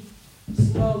read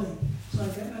slowly so I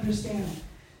can understand.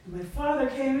 And my father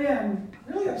came in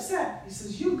really upset. He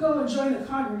says, you go and join the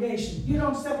congregation. You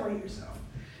don't separate yourself.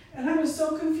 And I was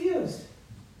so confused.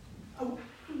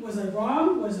 Was I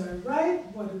wrong? Was I right?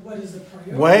 What is the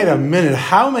priority? Wait a minute.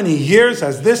 How many years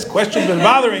has this question been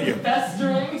bothering you?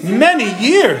 Many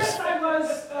years. Yes, I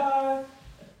was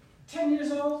 10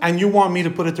 years old. And you want me to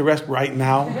put it to rest right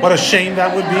now? What a shame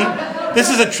that would be. This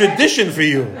is a tradition for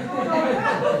you.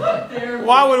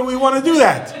 Why would we want to do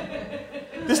that?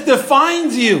 This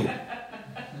defines you.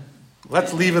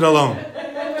 Let's leave it alone.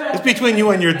 It's between you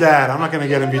and your dad. I'm not going to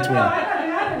get in between.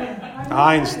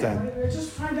 I understand. We're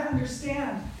just trying to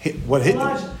understand.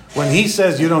 When he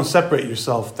says you don't separate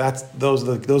yourself, those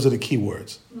are the key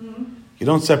words. Mm-hmm. You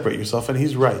don't separate yourself, and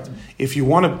he's right. If you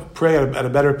want to pray at a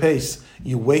better pace,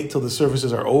 you wait till the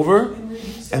services are over,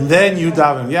 and then you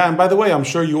daven. Yeah, and by the way, I'm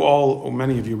sure you all, or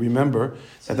many of you, remember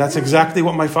that that's exactly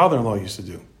what my father-in-law used to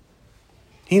do.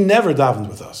 He never davened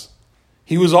with us.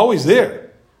 He was always there.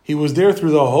 He was there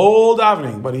through the whole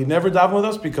davening, but he never davened with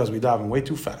us because we davened way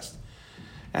too fast.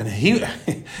 And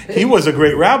he was a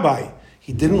great rabbi.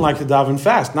 He didn't like to daven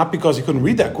fast, not because he couldn't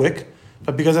read that quick,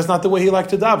 but because that's not the way he liked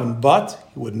to daven. But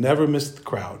he would never miss the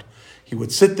crowd. He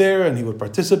would sit there and he would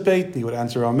participate. And he would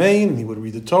answer Amen and he would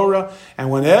read the Torah.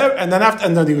 And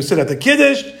then he would sit at the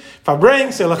Kiddush,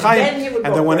 Fabreng, say L'chaim.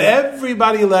 And then when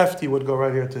everybody left, he would go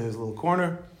right here to his little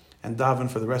corner and daven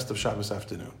for the rest of Shabbos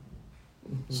afternoon.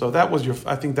 So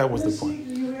I think that was the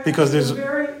point. Because there's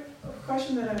a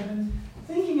question that I've been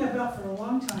thinking about for a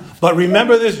long time. But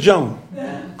remember this, Joan.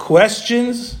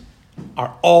 Questions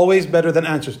are always better than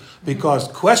answers. Because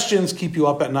questions keep you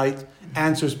up at night.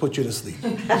 Answers put you to sleep.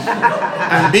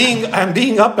 and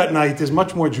being up at night is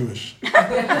much more Jewish.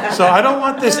 So I don't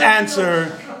want this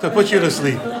answer to put you to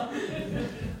sleep.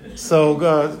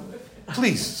 So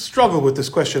please struggle with this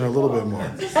question a little bit more.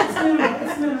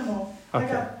 It's minimal. Okay.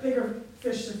 I got bigger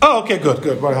fish to Oh, okay,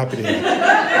 good. We're happy to hear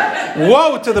that.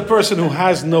 Woe to the person who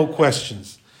has no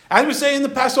questions. As we say in the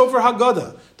Passover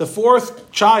Haggadah, the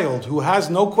fourth child who has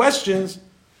no questions,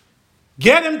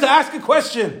 get him to ask a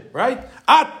question, right?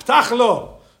 At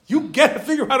ptachlo. You get to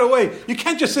figure out a way. You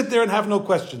can't just sit there and have no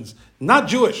questions. Not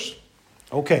Jewish.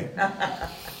 Okay.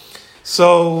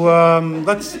 So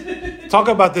let's talk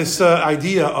about this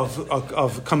idea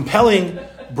of compelling,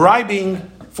 bribing,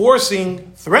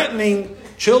 forcing, threatening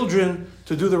children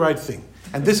to do the right thing.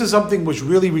 And this is something which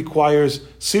really requires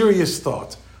serious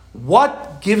thought.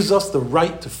 What gives us the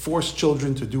right to force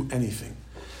children to do anything?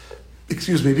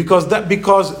 Excuse me, because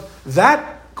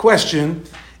that question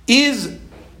is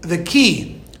the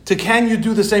key to can you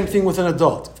do the same thing with an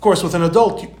adult. Of course, with an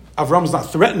adult, Avraham's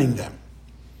not threatening them.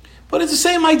 But it's the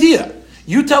same idea.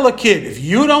 You tell a kid, if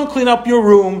you don't clean up your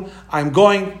room, I'm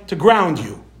going to ground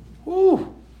you.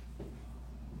 Ooh.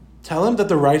 Tell him that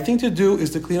the right thing to do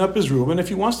is to clean up his room, and if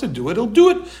he wants to do it, he'll do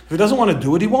it. If he doesn't want to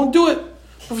do it, he won't do it.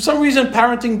 But for some reason,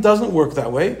 parenting doesn't work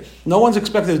that way. No one's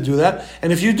expected to do that.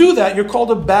 And if you do that, you're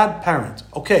called a bad parent.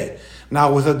 Okay,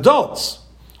 now with adults,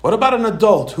 what about an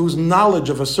adult whose knowledge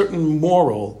of a certain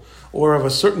moral or of a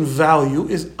certain value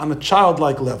is on a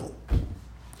childlike level?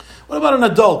 What about an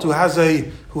adult who has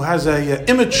a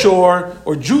immature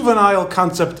or juvenile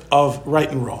concept of right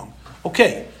and wrong?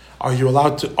 Okay, are you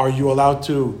allowed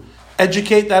to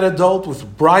educate that adult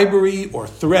with bribery or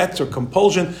threats or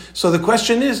compulsion? So the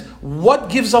question is, what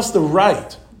gives us the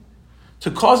right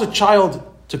to cause a child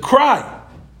to cry,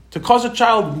 to cause a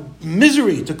child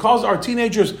misery, to cause our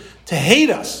teenagers to hate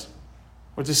us,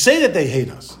 or to say that they hate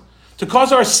us, to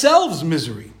cause ourselves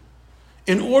misery,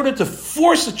 in order to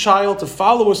force a child to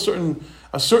follow a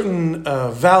certain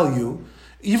value,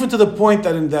 even to the point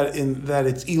that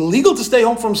it's illegal to stay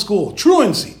home from school.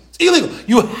 Truancy. It's illegal.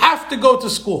 You have to go to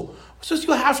school. It's just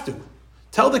you have to.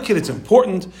 Tell the kid it's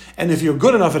important, and if you're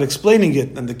good enough at explaining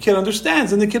it, and the kid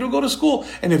understands, then the kid will go to school.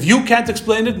 And if you can't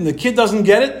explain it, and the kid doesn't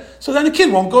get it, so then the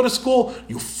kid won't go to school.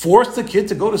 You force the kid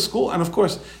to go to school, and of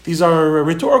course, these are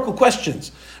rhetorical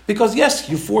questions. Because yes,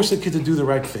 you force the kid to do the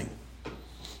right thing.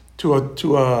 To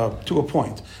a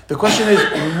point. The question is,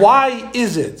 why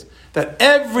is it that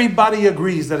everybody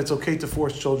agrees that it's okay to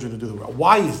force children to do the right?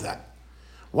 Why is that?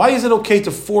 Why is it okay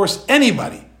to force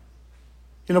anybody?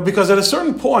 Because at a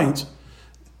certain point,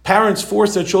 parents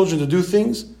force their children to do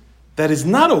things that is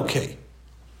not okay.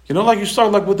 Like you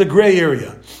start with the gray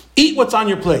area. Eat what's on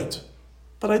your plate.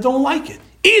 But I don't like it.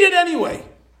 Eat it anyway.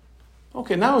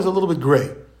 Okay, now it's a little bit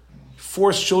gray.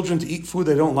 Force children to eat food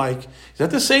they don't like. Is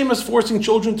that the same as forcing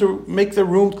children to make their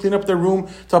room, clean up their room,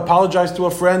 to apologize to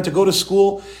a friend, to go to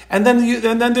school? And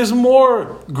then there's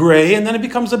more gray, and then it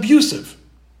becomes abusive.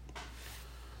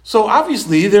 So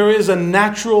obviously there is a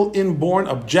natural inborn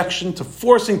objection to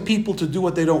forcing people to do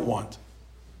what they don't want.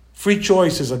 Free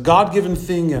choice is a God-given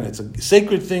thing, and it's a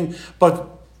sacred thing, but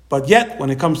yet when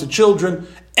it comes to children,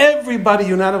 everybody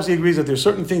unanimously agrees that there are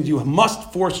certain things you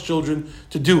must force children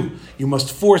to do. You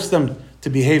must force them to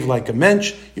behave like a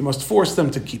mensch. You must force them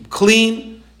to keep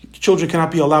clean. Children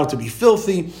cannot be allowed to be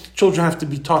filthy. Children have to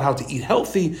be taught how to eat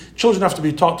healthy. Children have to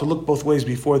be taught to look both ways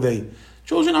before they...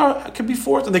 Children can be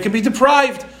forced and they can be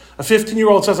deprived. A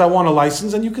 15-year-old says, I want a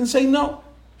license, and you can say no.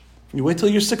 You wait till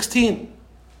you're 16.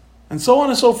 And so on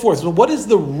and so forth. So what is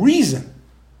the reason?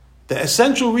 The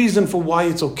essential reason for why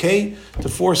it's okay to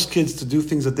force kids to do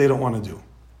things that they don't want to do.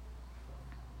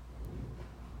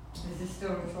 Is this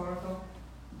still rhetorical?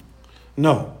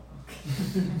 No.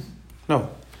 No.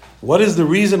 What is the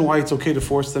reason why it's okay to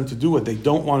force them to do what they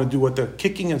don't want to do, what they're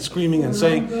kicking and screaming and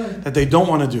saying that they don't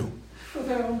want to do? For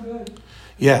their own good.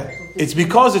 Yeah. It's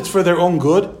because it's for their own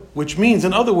good, which means,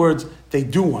 in other words, they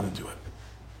do want to do it.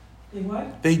 They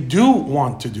what? They do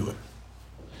want to do it.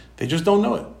 They just don't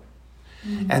know it.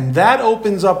 And that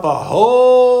opens up a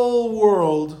whole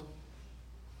world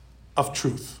of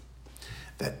truth.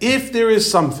 That if there is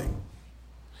something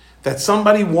that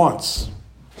somebody wants,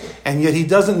 and yet he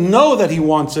doesn't know that he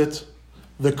wants it,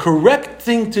 the correct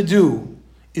thing to do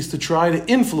is to try to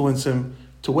influence him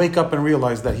to wake up and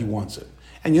realize that he wants it.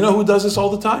 And you know who does this all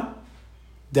the time?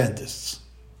 Dentists.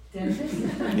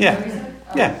 Dentists?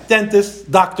 Yeah, dentists,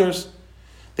 doctors.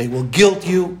 They will guilt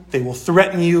you, they will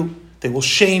threaten you, they will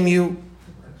shame you,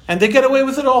 and they get away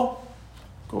with it all.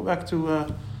 Go back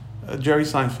to Jerry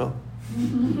Seinfeld.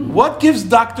 What gives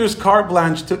doctors carte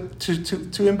blanche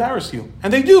to embarrass you?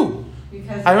 And they do.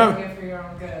 Because you're doing it for your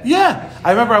own good. Yeah. I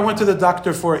remember I went to the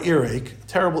doctor for an earache,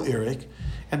 terrible earache,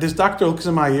 and this doctor looks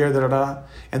in my ear,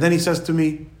 and then he says to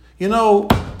me,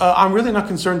 I'm really not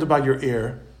concerned about your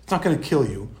ear. It's not going to kill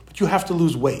you, but you have to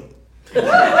lose weight. And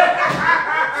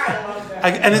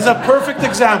it's a perfect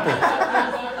example.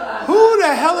 Who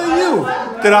the hell are you?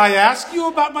 Did I ask you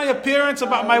about my appearance,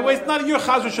 about my weight? None of your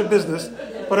chazusha business.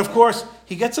 But of course,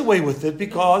 he gets away with it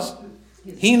because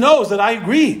he knows that I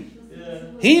agree.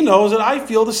 He knows that I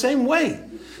feel the same way.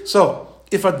 So,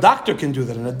 if a doctor can do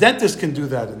that, and a dentist can do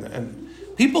that, and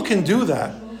people can do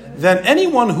that, then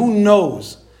anyone who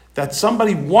knows that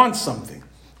somebody wants something,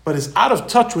 but is out of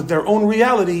touch with their own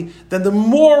reality, then the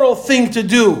moral thing to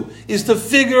do is to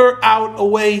figure out a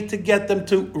way to get them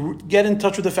to get in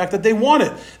touch with the fact that they want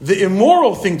it. The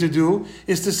immoral thing to do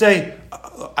is to say,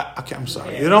 okay, I'm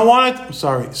sorry, you don't want it? I'm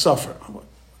sorry, suffer.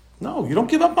 No, you don't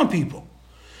give up on people.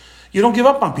 You don't give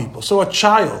up on people. So a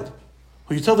child,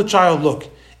 when you tell the child, look,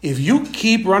 if you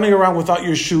keep running around without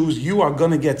your shoes, you are going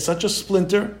to get such a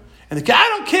splinter. And the kid,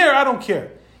 I don't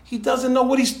care. He doesn't know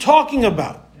what he's talking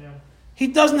about. He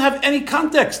doesn't have any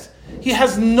context. He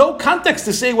has no context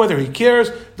to say whether he cares,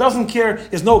 doesn't care. He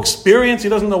has no experience. He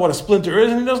doesn't know what a splinter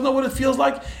is, and he doesn't know what it feels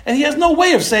like. And he has no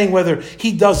way of saying whether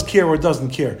he does care or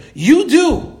doesn't care. You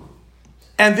do.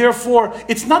 And therefore,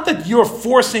 it's not that you're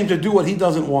forcing him to do what he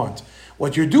doesn't want.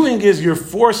 What you're doing is you're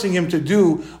forcing him to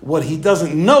do what he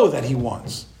doesn't know that he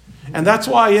wants. And that's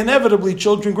why inevitably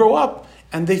children grow up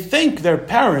and they thank their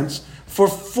parents for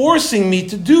forcing me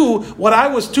to do what I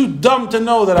was too dumb to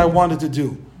know that I wanted to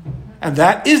do. And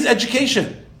that is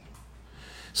education.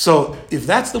 So if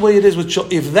that's the way it is with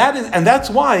children, and that's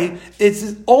why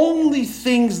it's only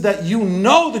things that you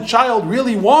know the child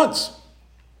really wants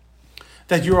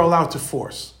that you're allowed to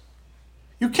force.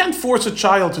 You can't force a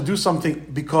child to do something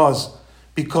because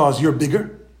you're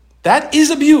bigger. That is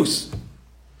abuse.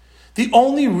 The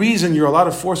only reason you're allowed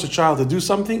to force a child to do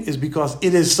something is because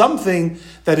it is something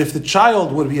that if the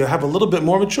child would have a little bit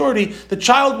more maturity, the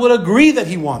child would agree that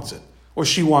he wants it or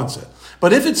she wants it.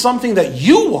 But if it's something that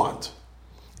you want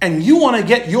and you want to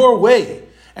get your way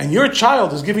and your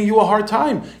child is giving you a hard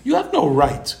time, you have no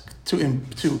right to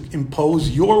impose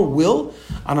your will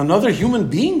on another human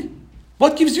being.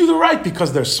 What gives you the right?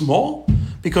 Because they're small?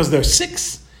 Because they're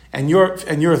 6 and you're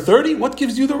 30? What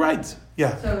gives you the right?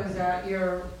 Yeah. So is that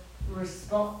your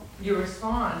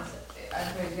response, I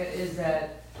think, is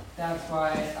that's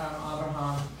why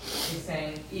Avraham is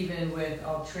saying, even with,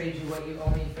 I'll trade you what you owe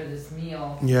me for this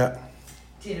meal,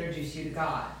 to introduce you to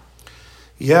God.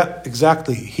 Yeah,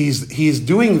 exactly. He's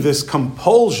doing this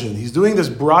compulsion, he's doing this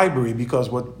bribery, because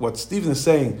what Stephen is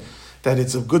saying, that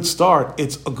it's a good start.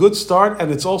 It's a good start,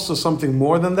 and it's also something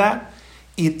more than that.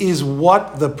 It is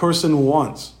what the person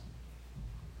wants.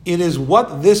 It is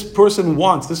what this person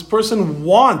wants. This person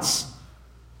wants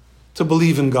to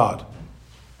believe in God.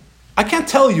 I can't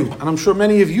tell you, and I'm sure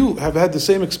many of you have had the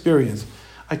same experience.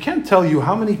 I can't tell you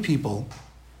how many people,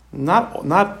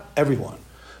 not everyone,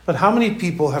 but how many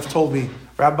people have told me,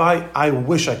 Rabbi, I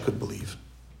wish I could believe.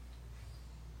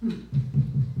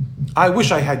 I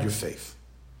wish I had your faith.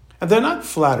 And they're not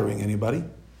flattering anybody.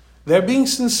 They're being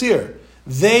sincere.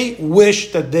 They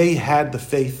wish that they had the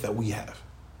faith that we have.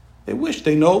 They wish,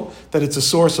 they know that it's a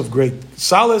source of great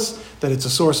solace, that it's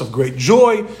a source of great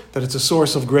joy, that it's a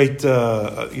source of great,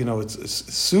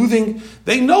 it's soothing.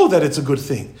 They know that it's a good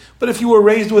thing. But if you were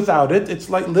raised without it, it's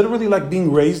literally like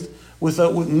being raised with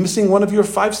missing one of your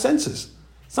 5 senses.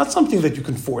 It's not something that you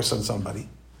can force on somebody.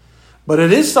 But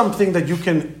it is something that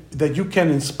you can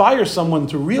inspire someone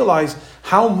to realize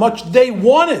how much they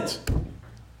want it.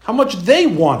 How much they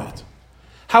want it.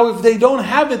 How if they don't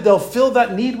have it, they'll fill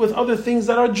that need with other things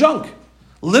that are junk.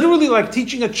 Literally like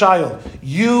teaching a child,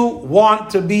 you want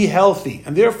to be healthy,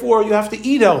 and therefore you have to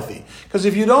eat healthy. Because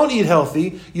if you don't eat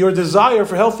healthy, your desire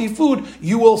for healthy food,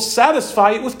 you will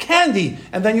satisfy it with candy,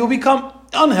 and then you'll become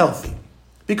unhealthy.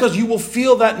 Because you will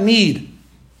feel that need.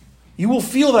 You will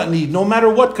feel that need no matter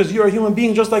what, because you're a human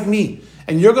being just like me.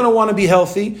 And you're going to want to be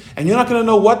healthy, and you're not going to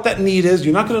know what that need is,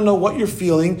 you're not going to know what you're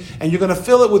feeling, and you're going to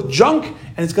fill it with junk,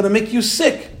 and it's going to make you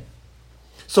sick.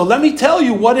 So let me tell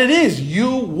you what it is.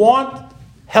 You want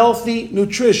healthy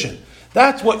nutrition.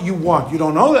 That's what you want. You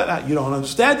don't know that, you don't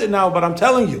understand it now, but I'm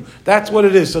telling you, that's what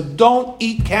it is. So don't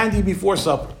eat candy before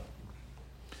supper.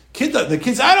 The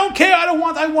kids, I don't care, I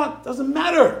want. Doesn't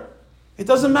matter. It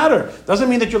doesn't matter. Doesn't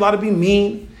mean that you're allowed to be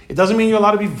mean. It doesn't mean you're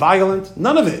allowed to be violent.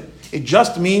 None of it. It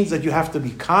just means that you have to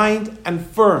be kind and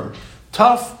firm.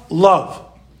 Tough love.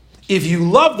 If you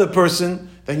love the person,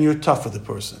 then you're tough with the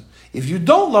person. If you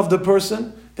don't love the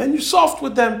person, then you're soft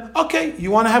with them. Okay, you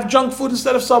want to have junk food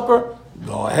instead of supper?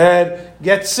 Go ahead.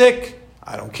 Get sick.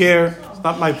 I don't care. It's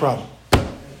not my problem.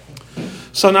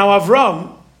 So now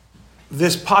Avraham,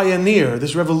 this pioneer,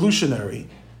 this revolutionary,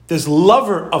 this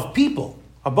lover of people,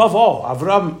 above all,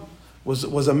 Avraham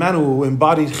was a man who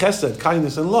embodied chesed,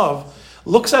 kindness and love,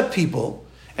 looks at people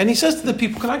and he says to the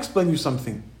people, can I explain you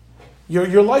something?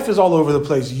 Your life is all over the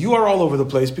place. You are all over the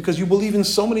place because you believe in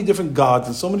so many different gods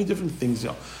and so many different things.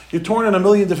 You're torn in a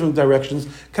million different directions.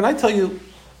 Can I tell you,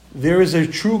 there is a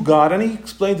true God? And he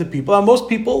explained to people, and most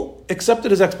people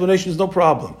accepted his explanations, no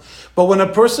problem. But when a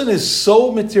person is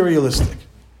so materialistic,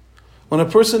 when a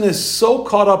person is so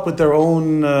caught up with their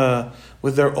own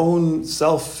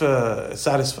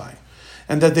self-satisfying,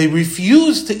 and that they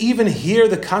refuse to even hear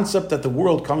the concept that the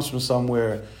world comes from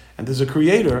somewhere and there's a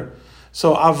creator.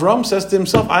 So Avraham says to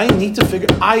himself, I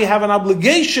have an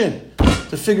obligation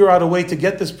to figure out a way to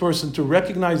get this person to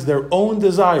recognize their own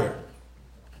desire.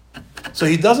 So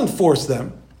he doesn't force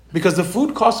them, because the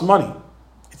food costs money.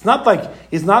 It's not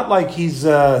like he's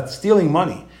stealing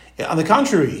money. On the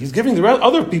contrary, he's giving the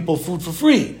other people food for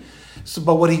free.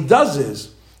 But what he does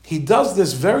is, he does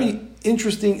this very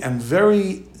interesting and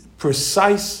very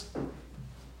precise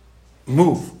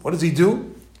move. What does he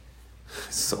do?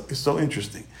 It's so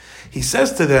interesting. He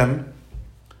says to them,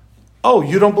 oh,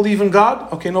 you don't believe in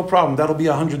God? Okay, no problem. That'll be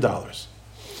 $100.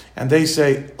 And they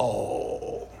say,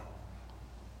 oh.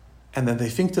 And then they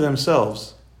think to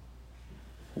themselves,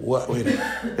 what? Wait a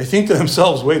minute. They think to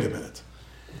themselves, wait a minute.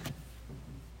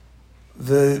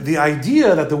 The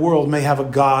idea that the world may have a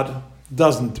God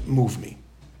doesn't move me.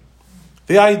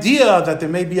 The idea that there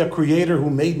may be a creator who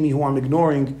made me, who I'm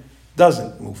ignoring,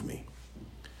 doesn't move me.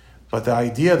 But the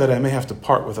idea that I may have to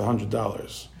part with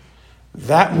 $100,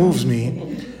 that moves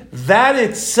me. That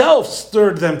itself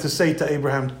stirred them to say to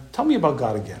Abraham, tell me about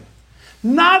God again.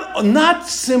 Not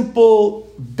simple,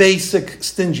 basic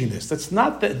stinginess. That's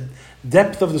not the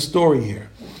depth of the story here.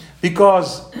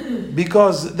 Because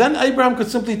then Abraham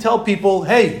could simply tell people,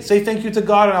 hey, say thank you to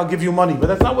God and I'll give you money. But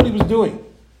that's not what he was doing.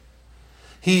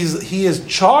 He is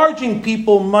charging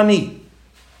people money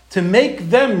to make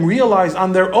them realize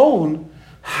on their own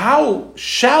how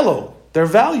shallow their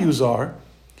values are,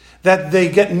 that they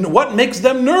get, what makes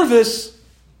them nervous,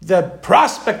 the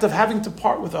prospect of having to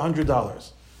part with $100.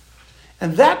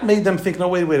 And that made them think, no,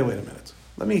 wait a minute.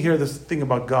 Let me hear this thing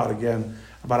about God again,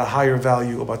 about a higher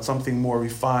value, about something more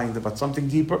refined, about something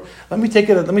deeper. Let me take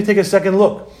a second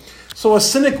look. So a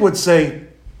cynic would say,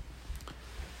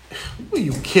 are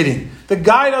you kidding? The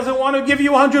guy doesn't want to give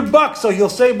you $100, so he'll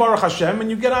say Baruch Hashem and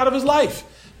you get out of his life.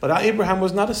 But Abraham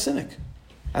was not a cynic.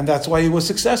 And that's why he was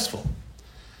successful.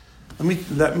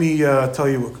 Let me tell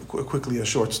you quickly a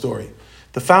short story.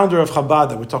 The founder of Chabad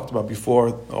that we talked about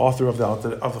before, the author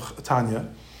of Tanya,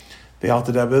 the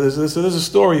Alter Rebbe, there's a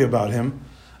story about him,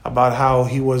 about how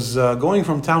he was going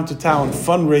from town to town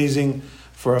fundraising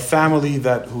for a family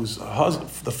whose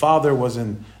the father was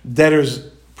in debtor's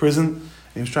prison,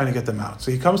 and he was trying to get them out.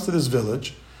 So he comes to this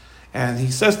village, and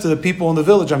he says to the people in the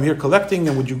village, I'm here collecting,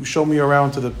 and would you show me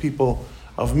around to the people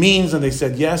of means? And they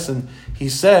said yes. And he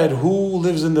said, who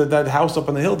lives in that house up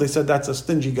on the hill? They said, that's a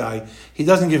stingy guy. He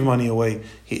doesn't give money away.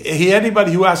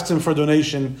 Anybody who asks him for a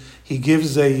donation, he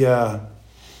gives a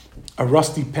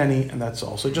rusty penny, and that's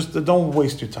all. So just don't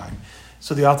waste your time.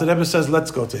 So the Alter Rebbe says,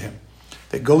 let's go to him.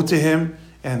 They go to him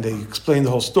and they explain the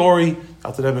whole story.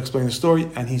 Alter Rebbe explains the story,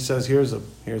 and he says, here's a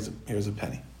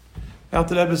penny. The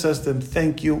Alter Rebbe says to him,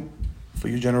 thank you for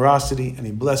your generosity, and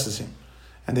he blesses him.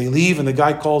 And they leave, and the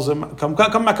guy calls him, come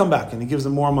back. And he gives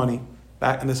them more money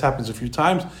back. And this happens a few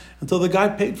times until the guy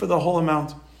paid for the whole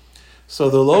amount.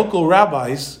 So the local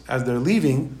rabbis, as they're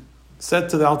leaving, said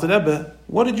to the Alter Rebbe,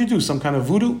 what did you do? Some kind of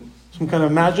voodoo? Some kind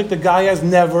of magic? The guy has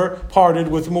never parted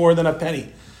with more than a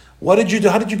penny. What did you do?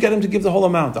 How did you get him to give the whole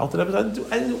amount? The Alter Rebbe said,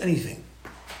 I didn't do anything.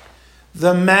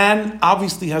 The man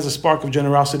obviously has a spark of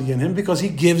generosity in him because he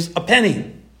gives a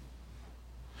penny.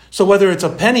 So whether it's a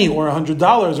penny or $100 or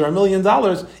 $1 million,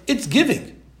 it's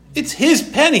giving. It's his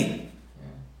penny.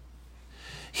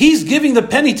 He's giving the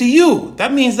penny to you.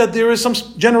 That means that there is some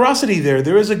generosity there.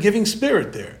 There is a giving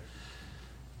spirit there.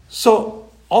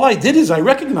 So all I did is I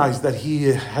recognized that he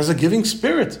has a giving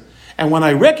spirit. And when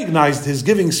I recognized his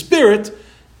giving spirit,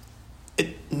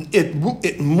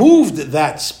 it moved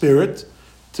that spirit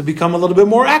to become a little bit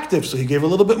more active. So he gave a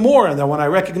little bit more. And then when I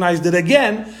recognized it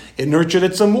again, it nurtured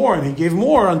it some more. And he gave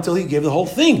more until he gave the whole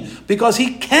thing. Because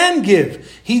he can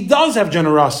give. He does have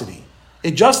generosity.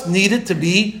 It just needed to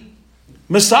be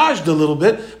massaged a little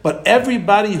bit. But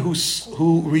everybody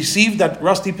who received that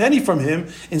rusty penny from him,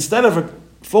 instead of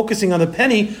focusing on the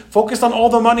penny, focused on all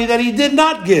the money that he did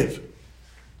not give.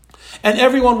 And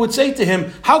everyone would say to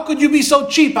him, how could you be so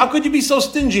cheap? How could you be so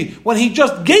stingy when he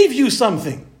just gave you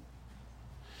something?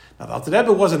 Now, the Alter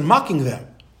Rebbe wasn't mocking them.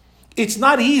 It's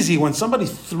not easy when somebody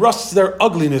thrusts their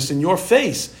ugliness in your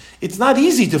face. It's not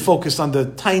easy to focus on the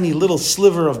tiny little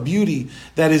sliver of beauty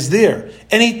that is there.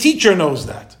 Any teacher knows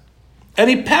that.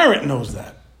 Any parent knows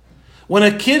that. When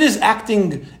a kid is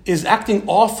acting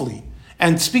awfully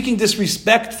and speaking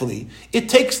disrespectfully, it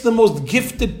takes the most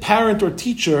gifted parent or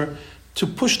teacher to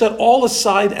push that all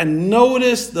aside and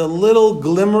notice the little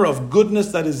glimmer of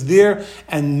goodness that is there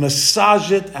and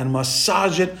massage it.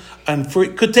 And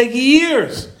it could take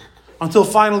years until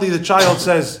finally the child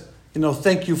says,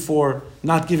 thank you for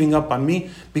not giving up on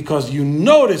me because you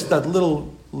noticed that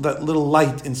little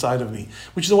light inside of me.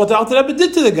 Which is what the Alter Rebbe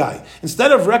did to the guy.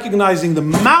 Instead of recognizing the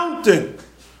mountain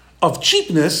of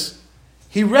cheapness,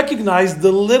 he recognized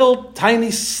the little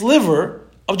tiny sliver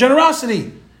of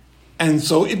generosity. And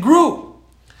so it grew.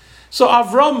 So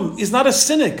Avraham is not a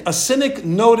cynic. A cynic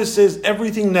notices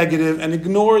everything negative and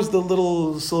ignores the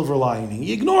little silver lining.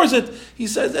 He ignores it. He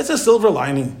says, that's a silver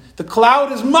lining. The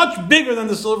cloud is much bigger than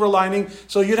the silver lining,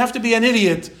 so you'd have to be an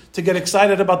idiot to get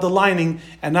excited about the lining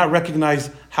and not recognize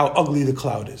how ugly the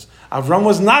cloud is. Avraham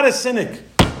was not a cynic.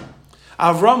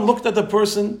 Avraham looked at the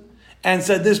person and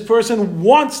said, this person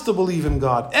wants to believe in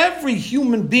God. Every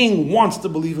human being wants to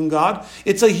believe in God.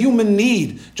 It's a human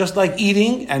need. Just like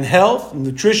eating and health, and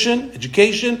nutrition,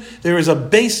 education, there is a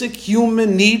basic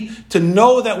human need to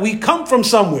know that we come from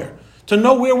somewhere, to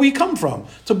know where we come from,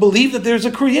 to believe that there's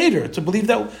a creator, to believe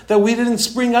that we didn't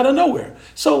spring out of nowhere.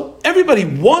 So everybody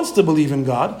wants to believe in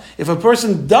God. If a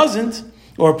person doesn't,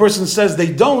 or a person says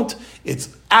they don't,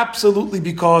 it's absolutely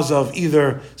because of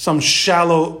either some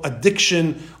shallow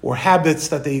addiction or habits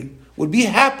that they would be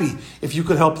happy if you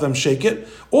could help them shake it,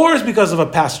 or it's because of a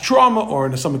past trauma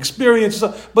or some experience.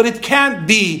 But it can't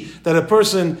be that a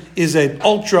person is an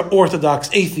ultra-Orthodox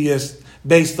atheist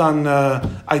based on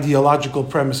ideological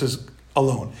premises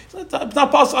alone. It's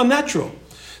not possible, unnatural.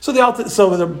 So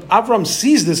Avraham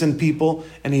sees this in people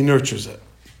and he nurtures it.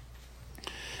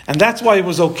 And that's why it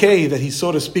was okay that he,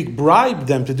 so to speak, bribed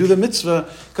them to do the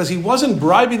mitzvah, because he wasn't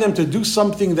bribing them to do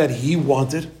something that he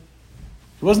wanted.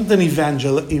 He wasn't an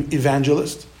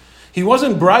evangelist. He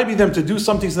wasn't bribing them to do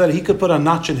something so that he could put a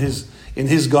notch in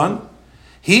his gun.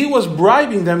 He was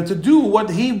bribing them to do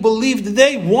what he believed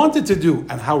they wanted to do,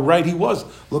 and how right he was.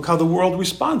 Look how the world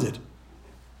responded.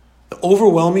 The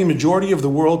overwhelming majority of the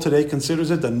world today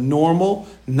considers it the normal,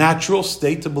 natural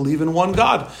state to believe in one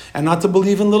God and not to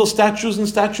believe in little statues and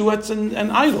statuettes and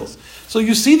idols. So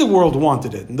you see the world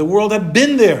wanted it, and the world had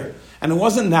been there, and it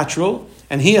wasn't natural,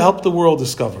 and he helped the world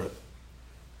discover it.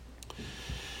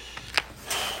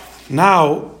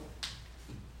 Now,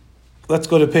 let's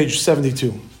go to page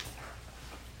 72.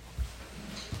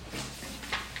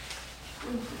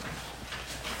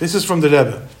 This is from the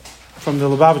Rebbe, from the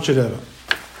Lubavitcher Rebbe.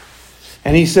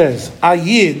 And he says,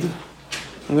 Ayid,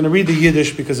 I'm going to read the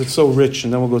Yiddish because it's so rich,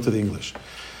 and then we'll go to the English.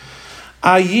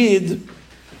 Ayid,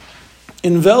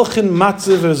 in welchen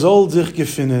Matze soll sich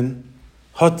gefinnen,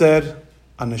 hat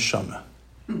a neshama.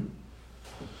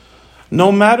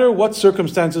 No matter what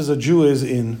circumstances a Jew is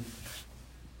in,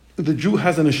 the Jew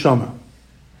has a neshama.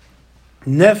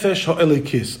 Nefesh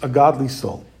ha'elikis, a godly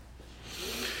soul.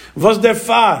 Was der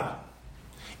Far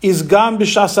is gam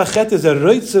b'shasachet is a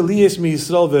roitze liyes mi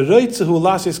Yisrael ve'roitze hu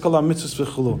lasis kol ha'mitzvos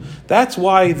v'chulu. That's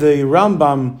why the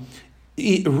Rambam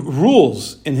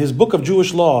rules in his book of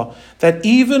Jewish law that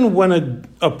even when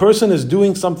a person is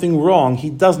doing something wrong, he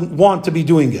doesn't want to be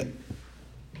doing it.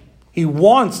 He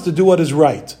wants to do what is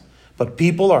right. But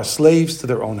people are slaves to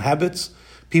their own habits.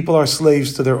 People are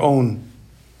slaves to their own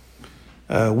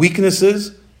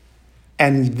weaknesses.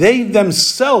 And they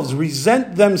themselves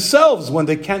resent themselves when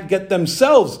they can't get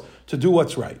themselves to do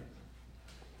what's right.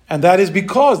 And that is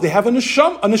because they have a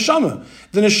neshama.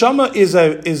 The neshama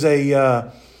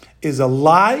is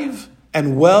alive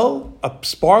and well, a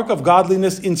spark of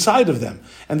godliness inside of them.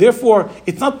 And therefore,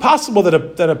 it's not possible that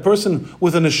a person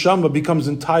with a neshama becomes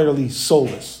entirely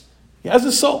soulless. He has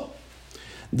a soul.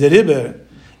 The Rebbe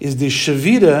is the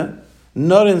shavira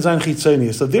not in zayin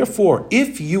chitzonius. So therefore,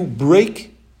 if you break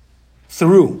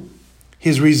through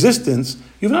his resistance,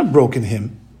 you've not broken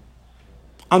him.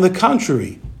 On the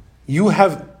contrary, you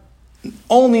have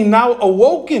only now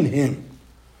awoken him.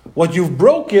 What you've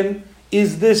broken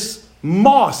is this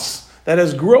moss that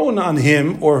has grown on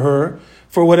him or her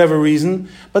for whatever reason,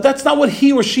 but that's not what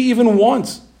he or she even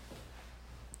wants.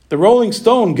 The rolling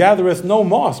stone gathereth no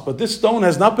moss, but this stone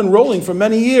has not been rolling for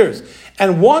many years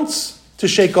and wants to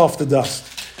shake off the dust.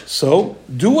 So,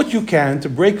 do what you can to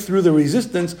break through the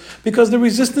resistance, because the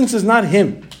resistance is not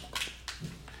him.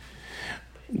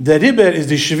 The riber is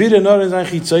the shvira nor zayin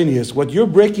chitzonius. What you're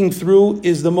breaking through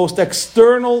is the most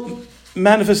external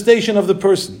manifestation of the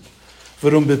person.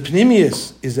 V'rum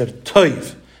b'pnimius is a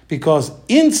toiv, because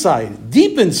inside,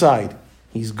 deep inside,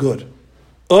 he's good.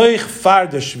 Oich far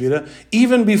de shvira,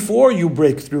 even before you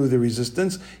break through the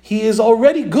resistance, he is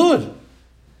already good.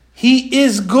 He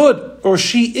is good, or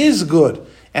she is good,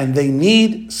 and they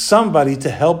need somebody to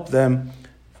help them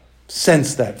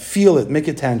sense that, feel it, make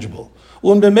it tangible.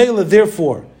 Und b'meila,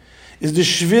 therefore, is the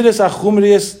shviras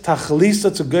achumrias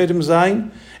tachlisa zu goydem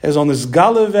sein, as on this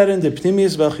gale werden de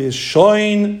pnimius welches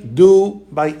shoin du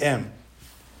by em.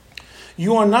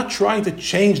 You are not trying to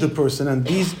change the person, and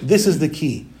this is the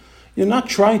key. You're not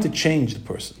trying to change the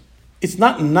person. It's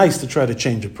not nice to try to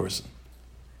change a person.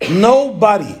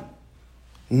 Nobody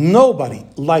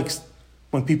likes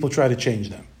when people try to change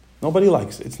them. Nobody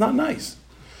likes it. It's not nice.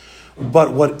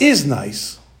 But what is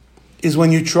nice is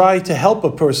when you try to help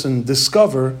a person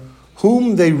discover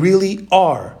whom they really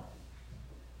are.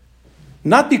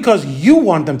 Not because you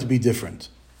want them to be different.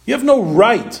 You have no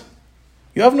right.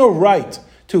 You have no right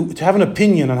to have an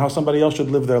opinion on how somebody else should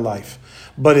live their life.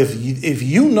 But if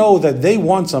you know that they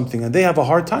want something and they have a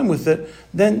hard time with it,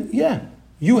 then yeah,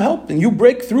 you help and you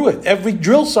break through it. Every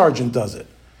drill sergeant does it.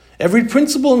 Every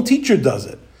principal and teacher does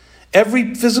it.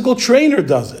 Every physical trainer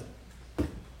does it.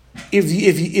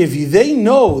 If they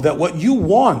know that what you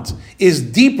want is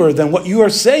deeper than what you are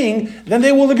saying, then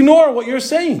they will ignore what you're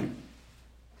saying.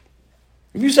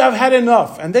 If you say, I've had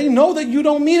enough, and they know that you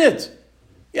don't mean it.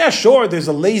 Yeah, sure, there's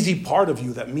a lazy part of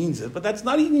you that means it, but that's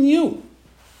not even you.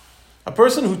 A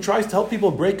person who tries to help people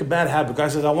break a bad habit, a guy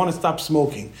says, I want to stop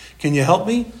smoking. Can you help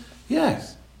me?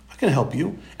 Yes, I can help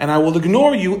you. And I will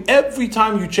ignore you every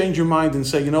time you change your mind and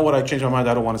say, you know what, I changed my mind,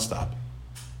 I don't want to stop.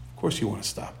 Of course you want to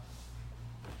stop.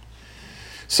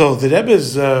 So the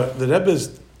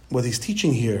Rebbe's, what he's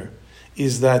teaching here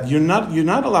is that you're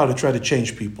not allowed to try to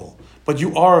change people, but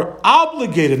you are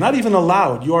obligated, not even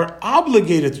allowed, you are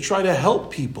obligated to try to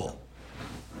help people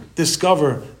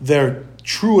discover their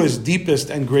truest, deepest,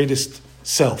 and greatest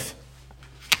self.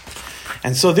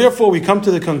 And so therefore we come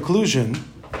to the conclusion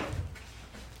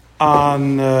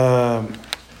on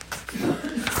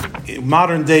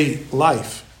modern day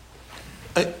life.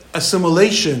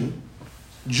 Assimilation,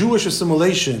 Jewish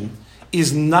assimilation,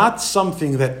 is not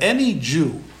something that any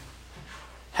Jew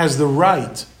has the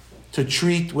right to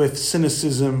treat with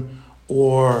cynicism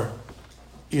or,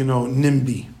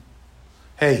 NIMBY.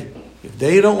 Hey, if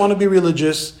they don't want to be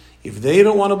religious, if they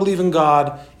don't want to believe in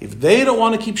God, if they don't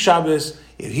want to keep Shabbos,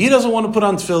 if he doesn't want to put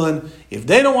on tefillin, if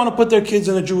they don't want to put their kids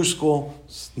in a Jewish school,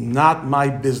 it's not my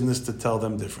business to tell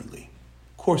them differently.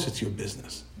 Of course it's your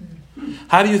business.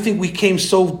 How do you think we came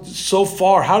so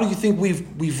far? How do you think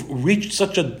we've reached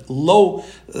such a low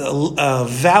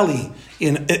valley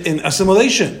in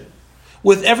assimilation?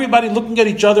 With everybody looking at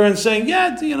each other and saying,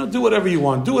 yeah, do whatever you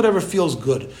want, do whatever feels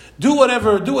good, do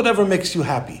whatever makes you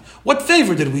happy. What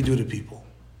favor did we do to people?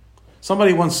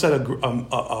 Somebody once said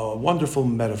a wonderful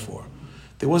metaphor.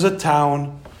 There was a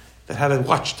town that had a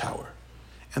watchtower,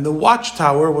 and the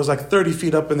watchtower was like 30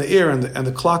 feet up in the air, and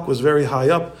the clock was very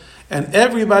high up, and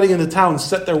everybody in the town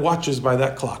set their watches by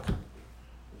that clock.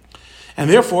 And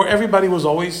therefore, everybody was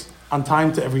always on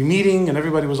time to every meeting, and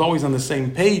everybody was always on the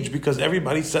same page because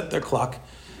everybody set their clock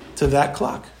to that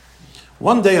clock.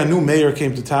 One day, a new mayor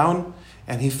came to town,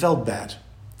 and he felt bad.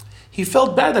 He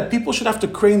felt bad that people should have to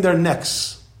crane their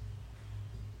necks.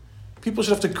 People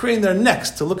should have to crane their necks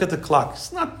to look at the clock.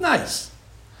 It's not nice.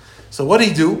 So what did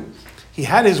he do? He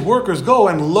had his workers go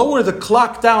and lower the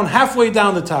clock down halfway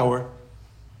down the tower,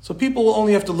 so people will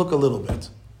only have to look a little bit.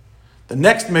 The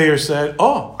next mayor said,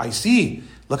 oh, I see.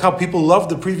 Look how people loved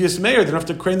the previous mayor. They don't have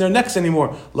to crane their necks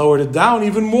anymore. Lowered it down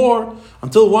even more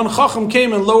until one chacham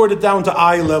came and lowered it down to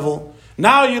eye level.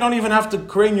 Now you don't even have to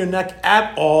crane your neck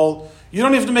at all. You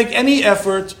don't have to make any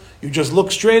effort. You just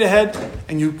look straight ahead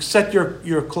and you set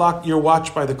your clock, your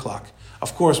watch by the clock.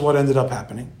 Of course, what ended up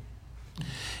happening?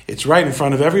 It's right in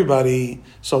front of everybody.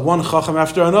 So one chacham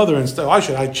after another, instead, why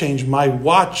should I change my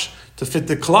watch to fit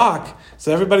the clock?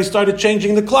 So everybody started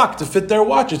changing the clock to fit their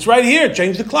watch. It's right here,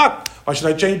 change the clock. Why should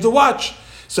I change the watch?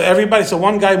 So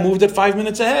one guy moved it 5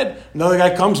 minutes ahead. Another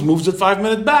guy comes, moves it 5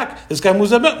 minutes back. This guy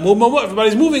moves it back. Move.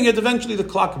 Everybody's moving it. Eventually the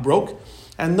clock broke.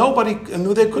 And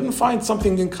they couldn't find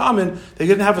something in common. They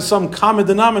didn't have some common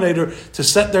denominator to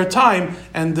set their time,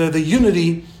 and the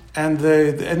unity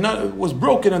was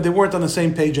broken, and they weren't on the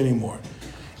same page anymore.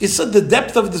 It's the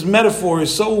depth of this metaphor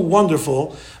is so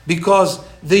wonderful because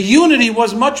the unity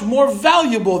was much more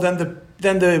valuable than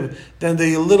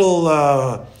the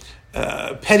little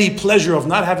petty pleasure of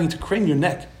not having to crane your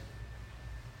neck.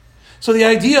 So the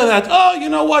idea that, you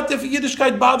know what, if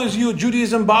Yiddishkeit bothers you,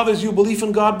 Judaism bothers you, belief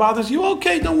in God bothers you,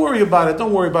 okay, don't worry about it.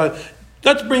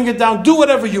 Let's bring it down. Do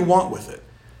whatever you want with it.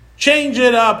 Change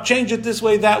it up. Change it this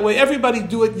way, that way. Everybody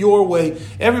do it your way.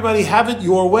 Everybody have it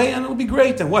your way, and it'll be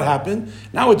great. And what happened?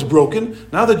 Now it's broken.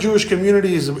 Now the Jewish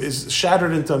community is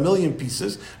shattered into a million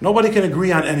pieces. Nobody can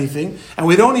agree on anything. And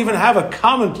we don't even have a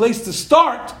common place to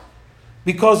start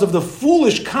because of the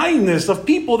foolish kindness of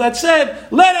people that said,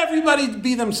 let everybody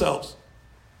be themselves.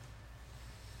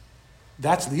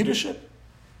 That's leadership.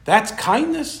 That's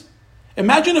kindness.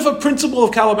 Imagine if a principal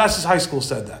of Calabasas High School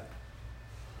said that.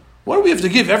 What do we have to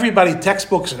give everybody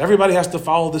textbooks, and everybody has to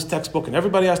follow this textbook, and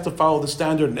everybody has to follow the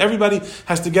standard, and everybody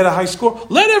has to get a high score?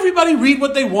 Let everybody read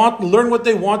what they want, learn what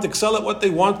they want, excel at what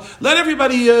they want. Let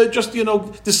everybody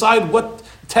decide what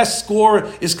test score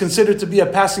is considered to be a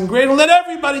passing grade, and let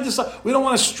everybody decide. We don't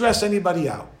want to stress anybody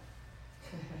out.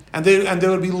 And they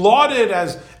would be lauded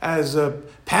as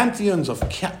pantheons of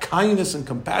kindness and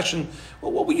compassion.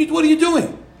 Well, what are you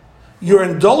doing? You're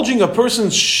indulging a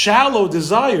person's shallow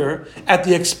desire at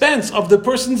the expense of the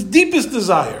person's deepest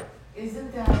desire.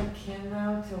 Isn't that akin,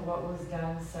 though, to what was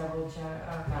done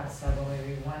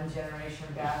maybe one generation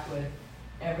back with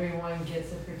everyone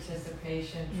gets a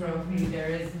participation trophy, there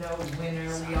is no winner,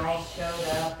 we all showed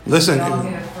up, listen, we all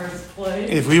get a first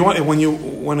place.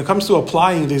 When it comes to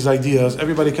applying these ideas,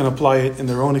 everybody can apply it in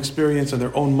their own experience and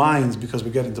their own minds, because we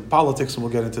get into politics and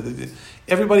we'll get into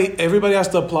everybody has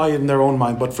to apply it in their own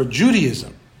mind. But for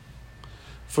Judaism,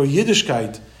 for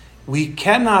Yiddishkeit, we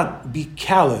cannot be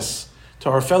callous to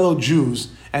our fellow Jews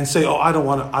and say, "Oh, I don't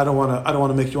want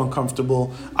to make you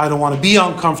uncomfortable. I don't want to be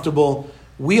uncomfortable."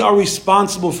 We are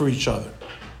responsible for each other.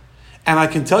 And I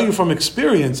can tell you from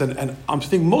experience, and I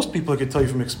think most people can tell you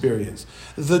from experience,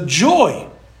 the joy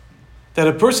that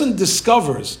a person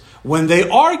discovers when they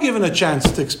are given a chance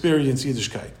to experience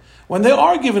Yiddishkeit, when they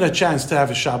are given a chance to have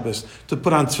a Shabbos, to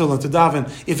put on tefillin, to daven,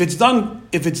 if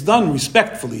it's done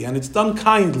respectfully, and it's done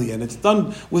kindly, and it's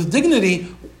done with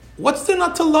dignity, what's there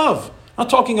not to love? I'm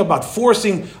not talking about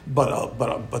forcing,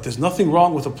 but there's nothing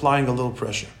wrong with applying a little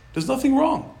pressure. There's nothing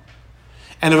wrong.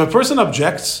 And if a person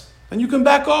objects, then you can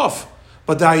back off.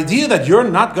 But the idea that you're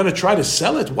not going to try to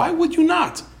sell it, why would you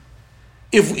not?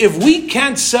 If we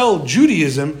can't sell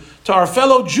Judaism to our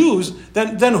fellow Jews,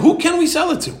 then who can we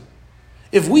sell it to?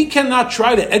 If we cannot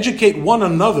try to educate one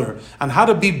another on how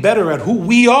to be better at who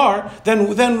we are, then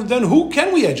who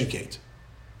can we educate?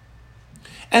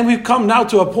 And we've come now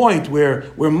to a point where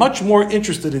we're much more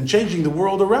interested in changing the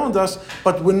world around us,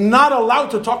 but we're not allowed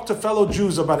to talk to fellow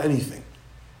Jews about anything.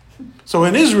 So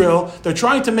in Israel, they're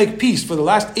trying to make peace for the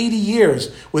last 80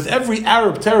 years with every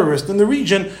Arab terrorist in the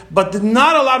region, but they're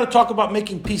not allowed to talk about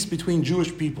making peace between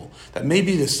Jewish people. That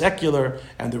maybe the secular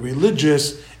and the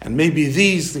religious, and maybe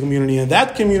the community and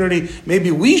that community,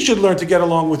 maybe we should learn to get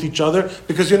along with each other,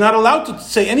 because you're not allowed to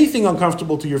say anything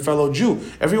uncomfortable to your fellow Jew.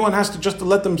 Everyone has to just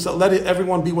let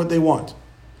everyone be what they want.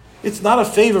 It's not a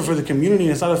favor for the community,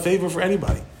 and it's not a favor for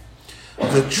anybody.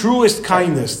 The truest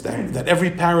kindness that every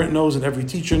parent knows, and every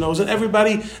teacher knows, and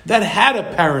everybody that had a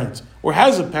parent or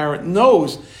has a parent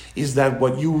knows, is that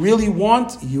what you really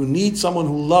want, you need someone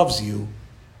who loves you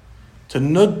to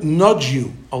nudge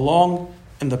you along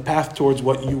in the path towards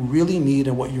what you really need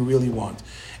and what you really want.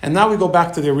 And now we go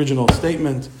back to the original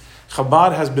statement.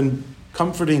 Chabad has been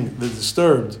comforting the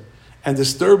disturbed and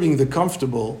disturbing the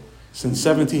comfortable since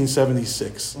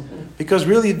 1776. Because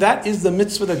really that is the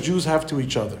mitzvah that Jews have to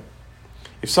each other.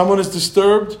 If someone is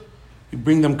disturbed, you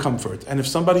bring them comfort. And if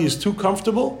somebody is too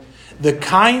comfortable, the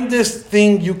kindest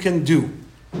thing you can do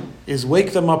is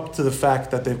wake them up to the fact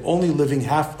that they're only living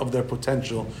half of their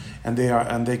potential, and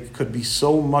they could be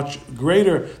so much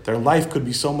greater. Their life could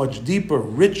be so much deeper,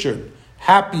 richer,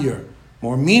 happier,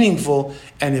 more meaningful.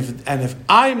 And if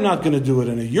I'm not going to do it,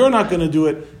 and if you're not going to do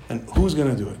it, then who's going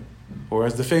to do it? Or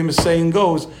as the famous saying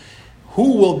goes,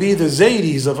 who will be the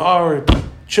Zaydis of our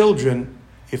children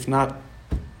if not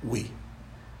we?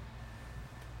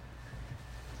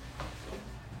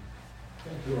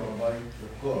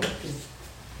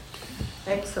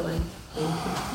 Excellent. Thank you.